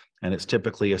 And it's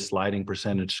typically a sliding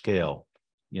percentage scale,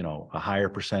 a higher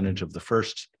percentage of the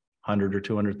first 100 or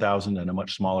 200,000 and a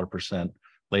much smaller percent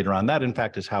later on. That, in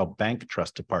fact, is how bank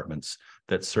trust departments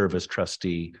that serve as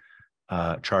trustee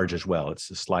charge as well.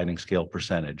 It's a sliding scale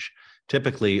percentage.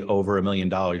 Typically, over $1 million,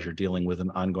 you're dealing with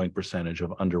an ongoing percentage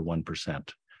of under 1%.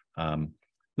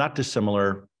 Not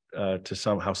dissimilar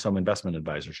to how some investment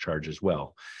advisors charge as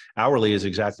well. Hourly is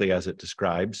exactly as it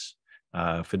describes.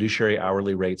 Fiduciary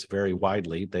hourly rates vary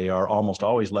widely. They are almost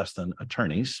always less than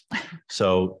attorneys.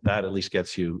 So that at least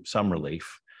gets you some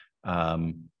relief.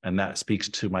 And that speaks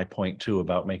to my point too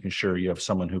about making sure you have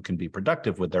someone who can be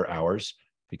productive with their hours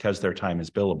because their time is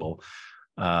billable.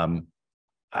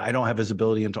 I don't have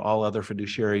visibility into all other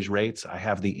fiduciaries' rates. I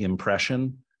have the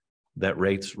impression that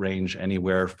rates range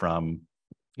anywhere from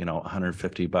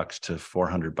 $150 to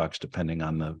 $400, depending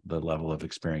on the level of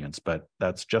experience. But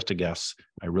that's just a guess.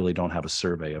 I really don't have a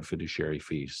survey of fiduciary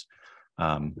fees.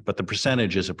 But the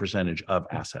percentage is a percentage of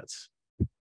assets.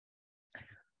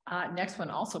 Next one,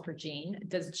 also for Gene.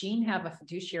 Does Gene have a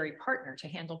fiduciary partner to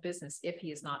handle business if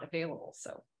he is not available?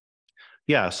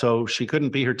 Yeah, so she couldn't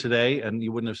be here today and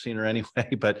you wouldn't have seen her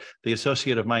anyway, but the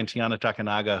associate of mine, Tiana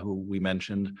Takanaga, who we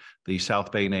mentioned, the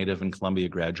South Bay native and Columbia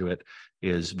graduate,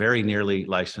 is very nearly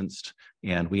licensed,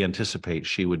 and we anticipate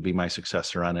she would be my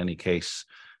successor on any case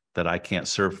that I can't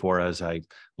serve for. As I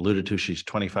alluded to, she's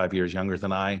 25 years younger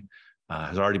than I,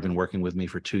 has already been working with me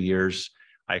for 2 years.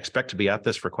 I expect to be at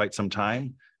this for quite some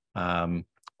time.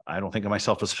 I don't think of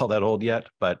myself as all that old yet,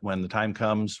 but when the time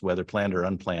comes, whether planned or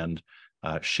unplanned,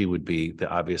 she would be the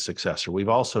obvious successor. We've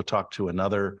also talked to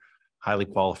another highly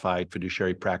qualified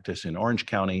fiduciary practice in Orange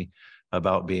County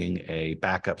about being a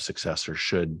backup successor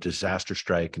should disaster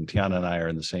strike, and Tiana and I are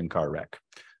in the same car wreck.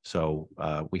 So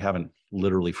we haven't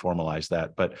literally formalized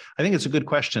that, but I think it's a good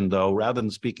question though, rather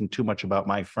than speaking too much about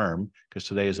my firm, because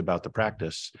today is about the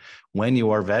practice. When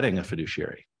you are vetting a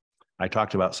fiduciary, I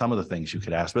talked about some of the things you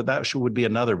could ask, but that would be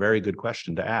another very good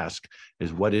question to ask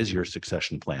is, what is your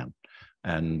succession plan?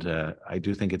 And I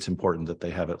do think it's important that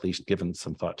they have at least given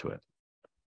some thought to it.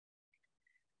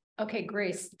 Okay,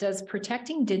 Grace, does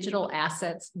protecting digital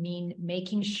assets mean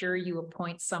making sure you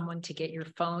appoint someone to get your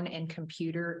phone and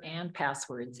computer and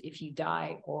passwords if you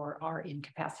die or are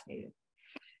incapacitated?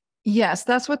 Yes,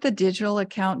 that's what the digital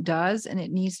account does, and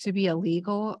it needs to be a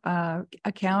legal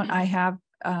account. I have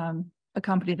a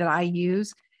company that I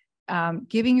use.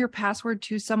 Giving your password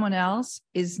to someone else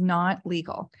is not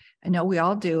legal. I know we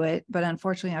all do it, but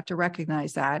unfortunately you have to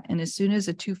recognize that. And as soon as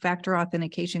a two-factor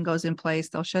authentication goes in place,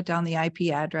 they'll shut down the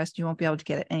IP address. You won't be able to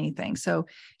get at anything. So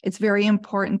it's very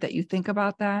important that you think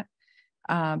about that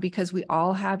because we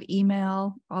all have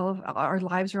email. All of our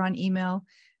lives are on email.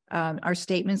 Our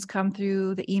statements come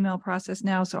through the email process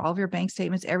now. So all of your bank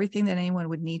statements, everything that anyone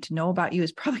would need to know about you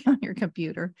is probably on your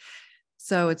computer.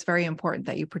 So it's very important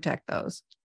that you protect those.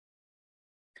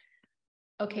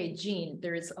 Okay, Jean,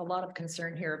 there is a lot of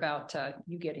concern here about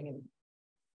you getting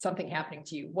something happening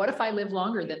to you. What if I live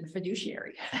longer than the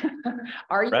fiduciary?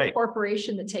 Are you a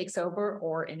corporation that takes over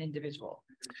or an individual?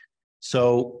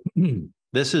 So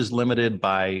this is limited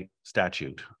by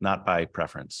statute, not by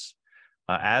preference.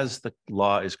 As the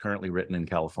law is currently written in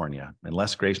California,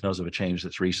 unless Grace knows of a change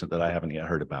that's recent that I haven't yet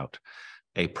heard about,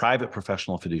 a private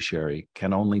professional fiduciary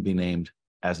can only be named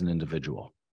as an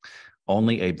individual.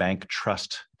 Only a bank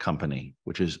trust company,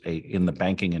 which is in the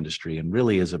banking industry and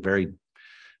really is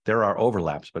there are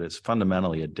overlaps, but it's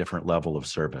fundamentally a different level of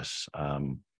service.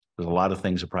 There's a lot of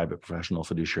things a private professional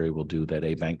fiduciary will do that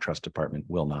a bank trust department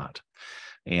will not.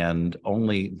 And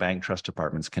only bank trust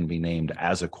departments can be named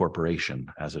as a corporation,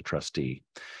 as a trustee.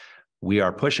 We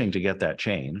are pushing to get that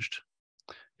changed.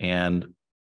 And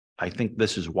I think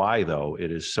this is why, though,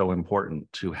 it is so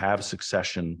important to have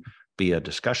succession be a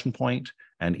discussion point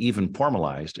and even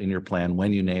formalized in your plan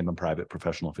when you name a private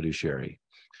professional fiduciary.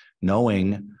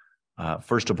 Knowing,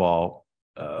 first of all,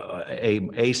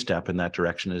 a step in that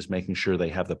direction is making sure they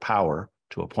have the power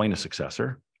to appoint a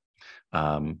successor.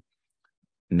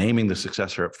 Naming the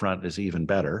successor up front is even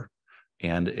better.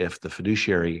 And if the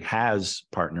fiduciary has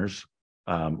partners,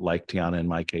 like Tiana in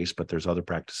my case, but there's other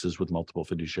practices with multiple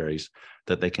fiduciaries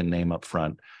that they can name up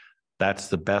front, that's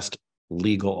the best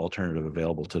legal alternative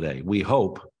available today. We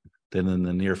hope that in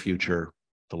the near future,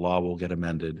 the law will get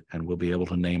amended and we'll be able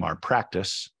to name our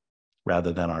practice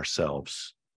rather than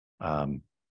ourselves. For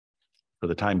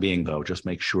the time being, though, just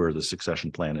make sure the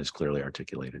succession plan is clearly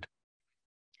articulated.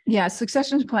 Yeah,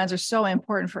 succession plans are so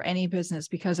important for any business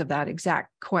because of that exact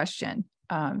question.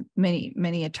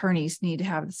 Many attorneys need to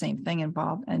have the same thing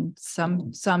involved, and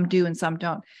some do and some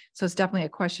don't. So it's definitely a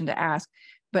question to ask.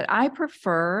 But I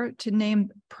prefer to name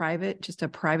just a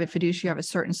private fiduciary of a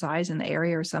certain size in the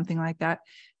area or something like that,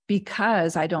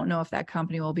 because I don't know if that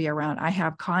company will be around. I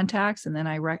have contacts, and then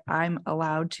I'm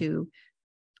allowed to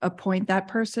appoint that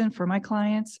person for my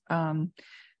clients,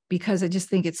 because I just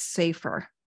think it's safer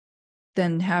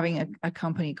than having a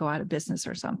company go out of business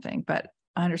or something. But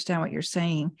I understand what you're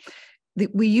saying.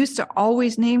 We used to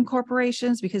always name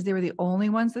corporations because they were the only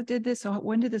ones that did this. So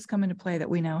when did this come into play that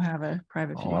we now have a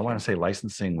private fiduciary? I want to say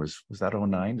licensing was that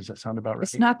 2009? Does that sound about right?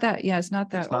 It's not that. Yeah, it's not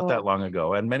that. It's not that long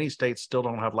ago. And many states still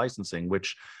don't have licensing,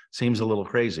 which seems a little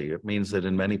crazy. It means that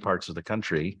in many parts of the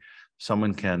country,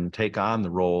 someone can take on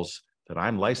the roles that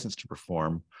I'm licensed to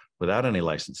perform without any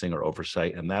licensing or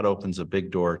oversight. And that opens a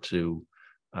big door to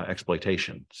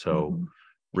exploitation. So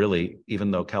really,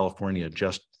 even though California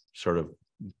just sort of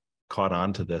caught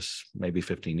on to this maybe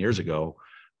 15 years ago,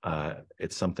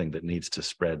 it's something that needs to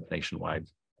spread nationwide.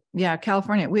 Yeah,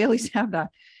 California, we at least have that.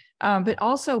 But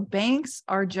also banks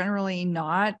are generally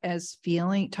not as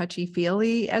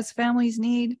touchy-feely as families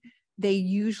need. They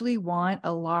usually want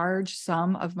a large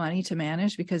sum of money to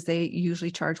manage because they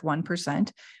usually charge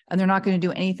 1%, and they're not going to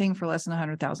do anything for less than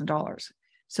 $100,000.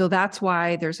 So that's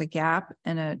why there's a gap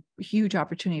and a huge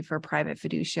opportunity for private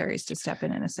fiduciaries to step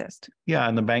in and assist. Yeah,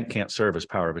 and the bank can't serve as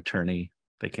power of attorney.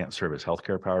 They can't serve as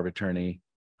healthcare power of attorney.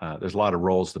 There's a lot of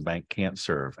roles the bank can't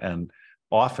serve. And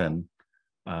often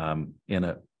in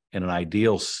an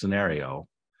ideal scenario,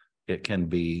 it can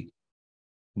be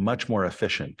much more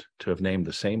efficient to have named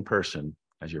the same person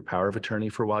as your power of attorney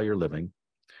for while you're living,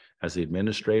 as the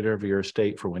administrator of your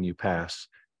estate for when you pass,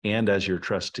 and as your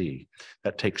trustee.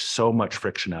 That takes so much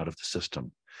friction out of the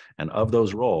system. And of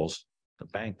those roles, the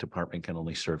bank department can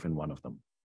only serve in one of them.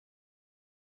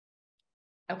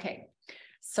 Okay.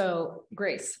 So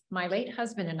Grace, my late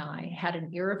husband and I had an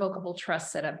irrevocable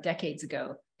trust set up decades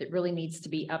ago that really needs to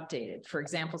be updated. For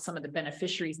example, some of the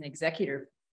beneficiaries and executor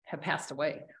have passed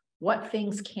away. What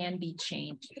things can be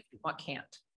changed? What can't?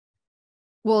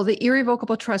 Well, the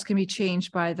irrevocable trust can be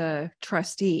changed by the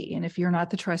trustee. And if you're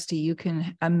not the trustee, you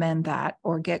can amend that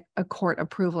or get a court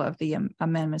approval of the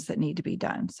amendments that need to be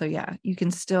done. So yeah, you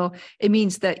can still, it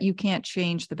means that you can't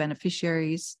change the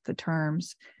beneficiaries, the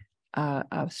terms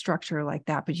of structure like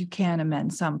that, but you can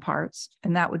amend some parts,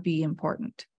 and that would be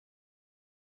important.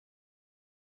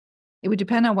 It would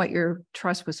depend on what your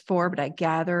trust was for, but I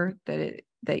gather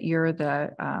that you're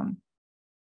the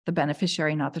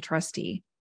beneficiary, not the trustee.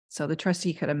 So the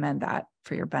trustee could amend that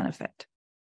for your benefit.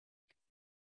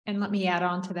 And let me add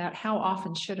on to that. How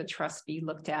often should a trust be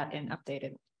looked at and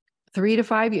updated? 3 to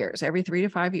 5 years, every 3 to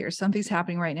 5 years. Something's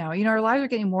happening right now. You know, our lives are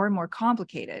getting more and more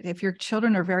complicated. If your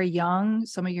children are very young,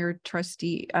 some of your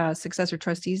successor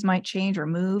trustees might change or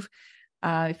move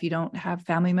if you don't have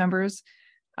family members.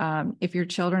 If your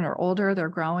children are older, they're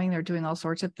growing, they're doing all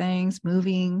sorts of things,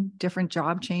 moving, different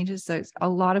job changes. So a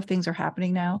lot of things are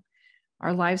happening now.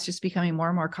 Our lives just becoming more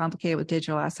and more complicated with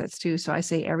digital assets too. So I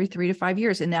say every 3 to 5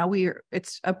 years. And now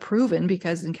it's a proven,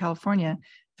 because in California,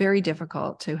 very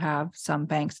difficult to have some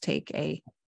banks take a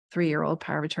 3-year-old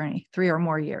power of attorney, 3 or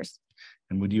more years.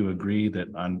 And would you agree that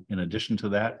in addition to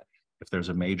that, if there's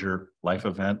a major life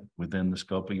event within the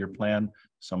scope of your plan,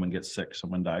 someone gets sick,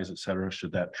 someone dies, et cetera,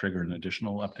 should that trigger an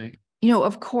additional update?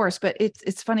 Of course, but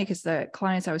it's funny because the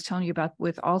clients I was telling you about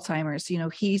with Alzheimer's,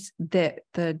 he's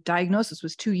the diagnosis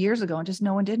was 2 years ago and just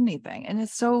no one did anything. And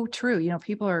it's so true.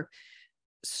 People are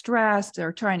stressed,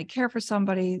 they're trying to care for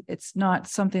somebody. It's not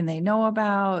something they know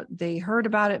about. They heard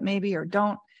about it maybe, or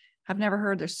have never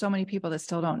heard. There's so many people that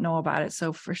still don't know about it.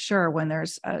 So for sure, when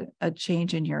there's a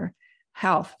change in your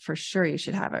health, for sure, you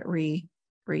should have it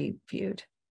reviewed.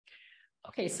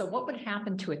 Okay, so what would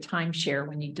happen to a timeshare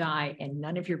when you die and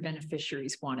none of your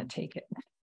beneficiaries want to take it?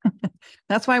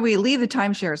 That's why we leave the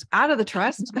timeshares out of the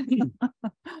trust.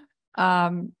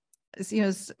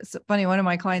 It's funny. One of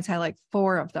my clients had like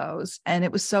 4 of those, and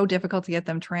it was so difficult to get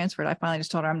them transferred. I finally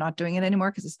just told her I'm not doing it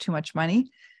anymore because it's too much money.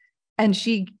 And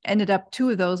she ended up 2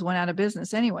 of those went out of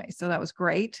business anyway. So that was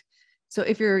great. So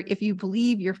if you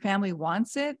believe your family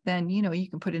wants it, then, you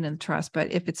can put it in the trust,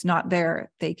 but if it's not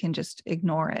there, they can just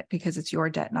ignore it because it's your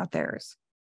debt, not theirs.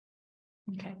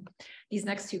 Okay. These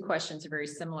next 2 questions are very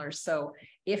similar. So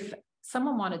if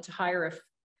someone wanted to hire a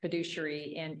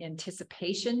fiduciary in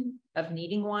anticipation of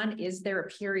needing one, is there a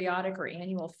periodic or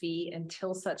annual fee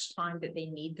until such time that they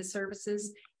need the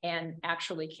services? And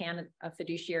actually, can a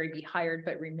fiduciary be hired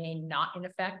but remain not in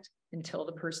effect until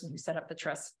the person who set up the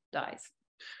trust dies?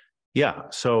 Yeah,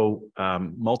 so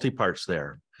multi-parts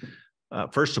there.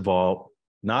 First of all,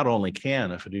 not only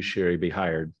can a fiduciary be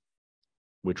hired,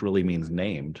 which really means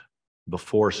named,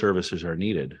 before services are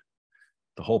needed,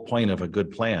 the whole point of a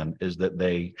good plan is that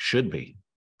they should be.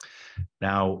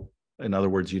 Now, in other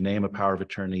words, you name a power of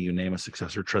attorney, you name a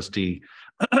successor trustee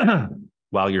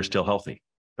while you're still healthy.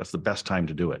 That's the best time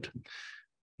to do it.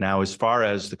 Now, as far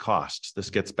as the costs, this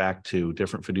gets back to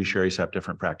different fiduciaries have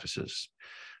different practices.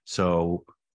 So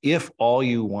if all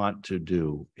you want to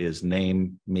do is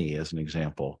name me as an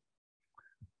example,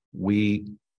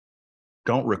 we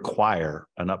don't require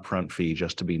an upfront fee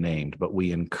just to be named, but we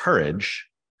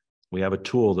have a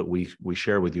tool that we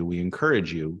share with you. We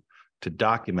encourage you to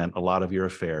document a lot of your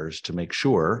affairs to make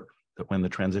sure that when the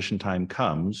transition time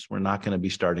comes, we're not going to be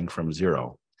starting from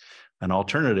zero. An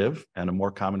alternative and a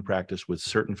more common practice with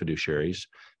certain fiduciaries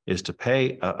is to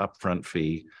pay an upfront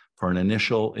fee for an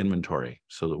initial inventory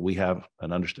so that we have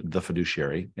the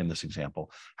fiduciary in this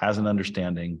example has an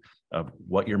understanding of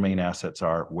what your main assets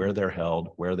are, where they're held,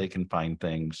 where they can find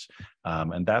things.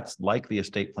 And that's like the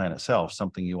estate plan itself,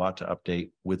 something you ought to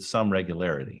update with some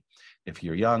regularity. If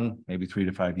you're young, maybe 3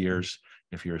 to 5 years.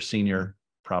 If you're a senior,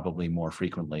 probably more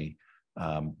frequently.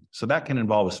 So that can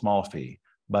involve a small fee,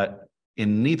 but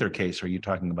in neither case are you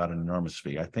talking about an enormous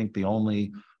fee. I think the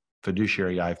only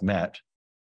fiduciary I've met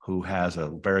who has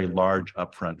a very large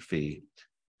upfront fee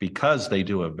because they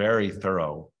do a very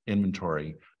thorough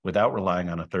inventory without relying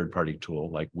on a third-party tool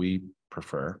like we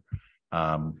prefer.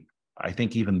 I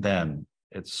think even then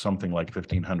it's something like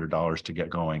 $1,500 to get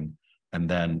going, and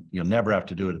then you'll never have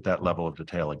to do it at that level of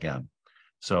detail again.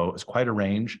 So it's quite a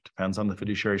range, depends on the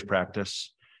fiduciary's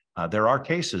practice. There are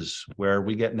cases where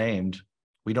we get named,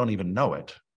 we don't even know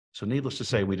it. So needless to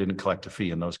say, we didn't collect a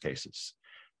fee in those cases.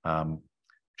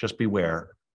 Just beware.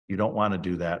 You don't want to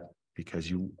do that because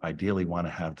you ideally want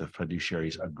to have the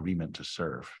fiduciary's agreement to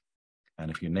serve.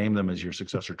 And if you name them as your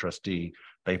successor trustee,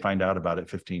 they find out about it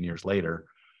 15 years later,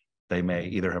 they may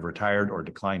either have retired or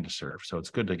declined to serve. So it's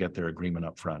good to get their agreement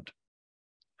up front.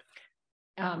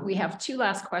 We have 2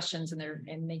 last questions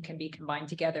and they can be combined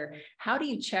together. How do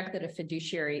you check that a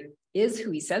fiduciary is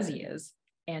who he says he is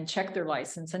and check their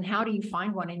license? And how do you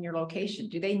find one in your location?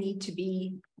 Do they need to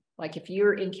be, like if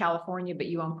you're in California, but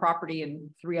you own property in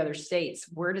 3 other states,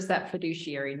 where does that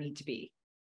fiduciary need to be?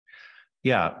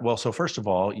 Yeah, well, so first of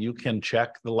all, you can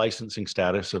check the licensing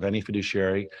status of any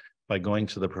fiduciary by going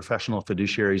to the Professional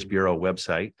Fiduciaries Bureau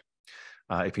website.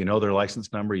 If you know their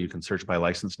license number, you can search by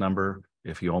license number.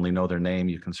 If you only know their name,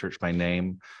 you can search by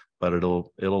name, but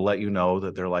it'll let you know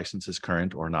that their license is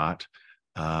current or not.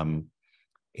 I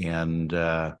don't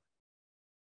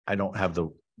have the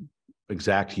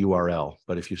exact URL,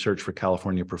 but if you search for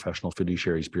California Professional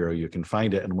Fiduciaries Bureau, you can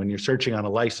find it. And when you're searching on a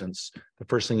license, the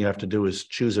first thing you have to do is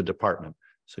choose a department.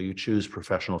 So you choose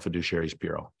Professional Fiduciaries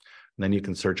Bureau, and then you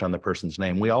can search on the person's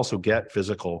name. We also get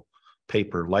physical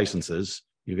paper licenses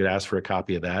you could ask for a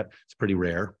copy of that. It's pretty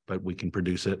rare, but we can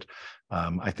produce it.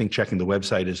 I think checking the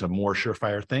website is a more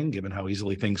surefire thing, given how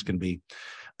easily things can be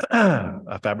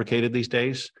fabricated these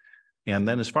days. And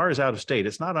then as far as out of state,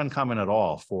 it's not uncommon at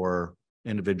all for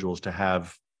individuals to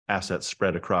have assets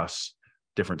spread across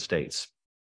different states.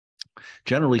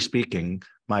 Generally speaking,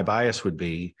 my bias would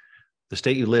be the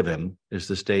state you live in is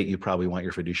the state you probably want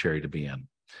your fiduciary to be in.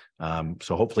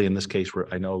 So hopefully in this case,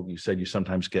 where I know you said you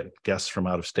sometimes get guests from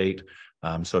out of state.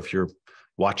 So if you're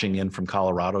watching in from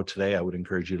Colorado today, I would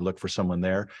encourage you to look for someone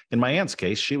there. In my aunt's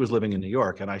case, she was living in New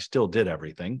York and I still did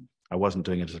everything. I wasn't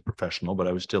doing it as a professional, but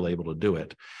I was still able to do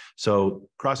it. So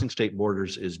crossing state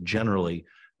borders is generally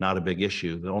not a big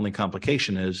issue. The only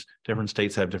complication is different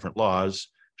states have different laws.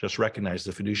 Just recognize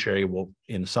the fiduciary will,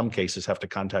 in some cases, have to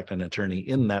contact an attorney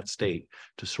in that state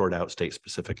to sort out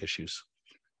state-specific issues.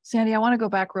 Sandy, I want to go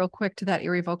back real quick to that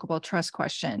irrevocable trust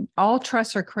question. All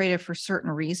trusts are created for certain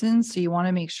reasons. So you want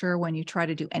to make sure when you try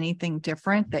to do anything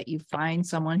different that you find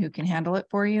someone who can handle it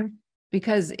for you,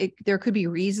 because there could be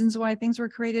reasons why things were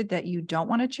created that you don't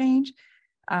want to change.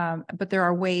 But there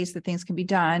are ways that things can be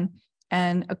done,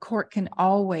 and a court can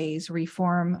always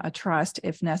reform a trust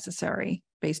if necessary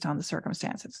based on the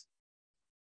circumstances.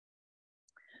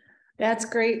 That's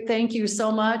great. Thank you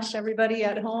so much, everybody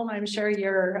at home. I'm sure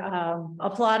you're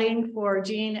applauding for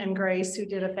Jean and Grace, who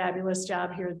did a fabulous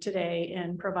job here today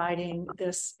in providing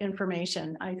this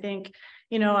information. I think,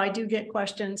 I do get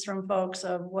questions from folks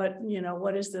of what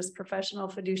is this professional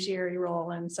fiduciary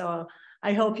role? And so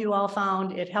I hope you all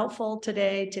found it helpful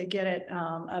today to get it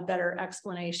a better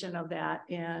explanation of that.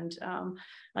 And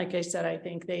like I said, I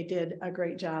think they did a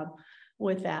great job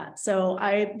with that. So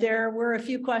there were a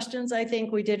few questions I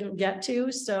think we didn't get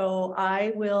to, so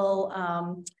I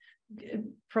will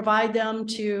provide them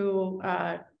to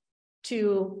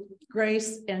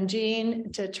Grace and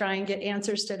Jean to try and get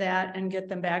answers to that and get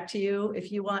them back to you.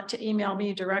 If you want to email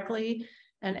me directly,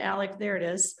 and Alec, there it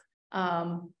is.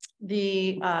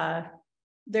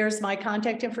 There's my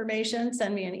contact information.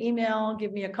 Send me an email,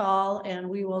 give me a call, and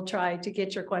we will try to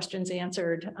get your questions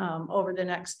answered over the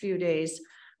next few days.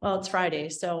 Well, it's Friday,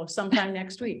 so sometime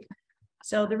next week.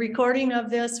 So the recording of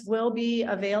this will be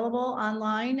available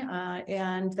online,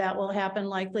 and that will happen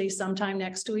likely sometime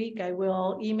next week. I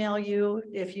will email you.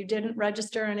 If you didn't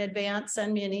register in advance,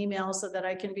 send me an email so that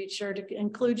I can be sure to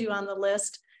include you on the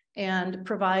list and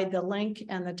provide the link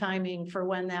and the timing for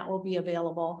when that will be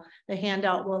available. The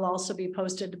handout will also be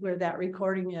posted where that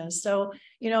recording is. So,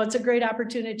 it's a great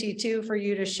opportunity too for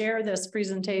you to share this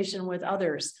presentation with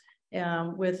others.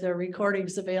 With the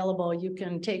recordings available, you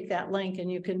can take that link and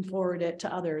you can forward it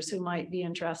to others who might be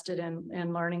interested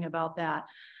in learning about that.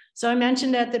 So I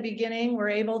mentioned at the beginning, we're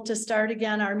able to start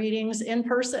again our meetings in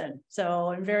person.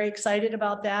 So I'm very excited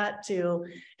about that too.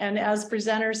 And as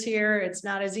presenters here, it's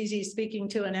not as easy speaking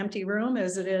to an empty room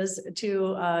as it is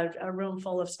to a room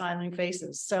full of smiling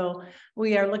faces. So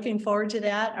we are looking forward to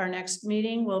that. Our next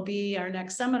meeting will be, our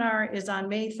next seminar is on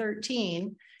May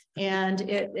 13. And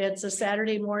it's a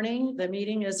Saturday morning. The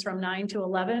meeting is from 9 to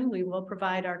 11. We will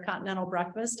provide our continental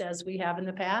breakfast as we have in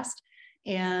the past.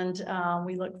 And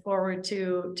we look forward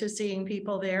to seeing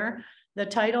people there. The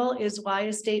title is Why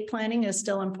Estate Planning is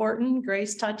Still Important.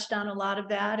 Grace touched on a lot of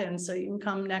that. And so you can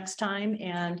come next time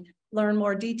and learn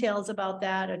more details about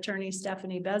that. Attorney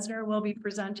Stephanie Besner will be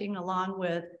presenting along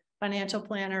with financial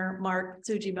planner Mark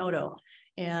Tsujimoto.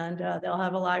 And they'll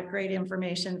have a lot of great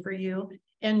information for you.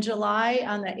 In July,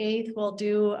 on the 8th, we'll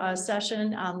do a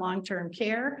session on long-term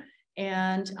care.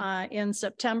 And in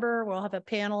September, we'll have a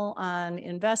panel on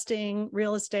investing,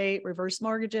 real estate, reverse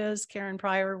mortgages. Karen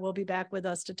Pryor will be back with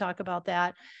us to talk about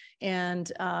that. And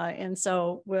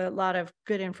so a lot of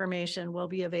good information will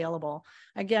be available.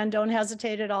 Again, don't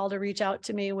hesitate at all to reach out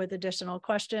to me with additional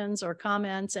questions or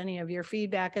comments. Any of your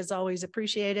feedback is always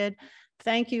appreciated.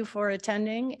 Thank you for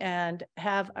attending and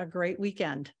have a great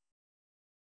weekend.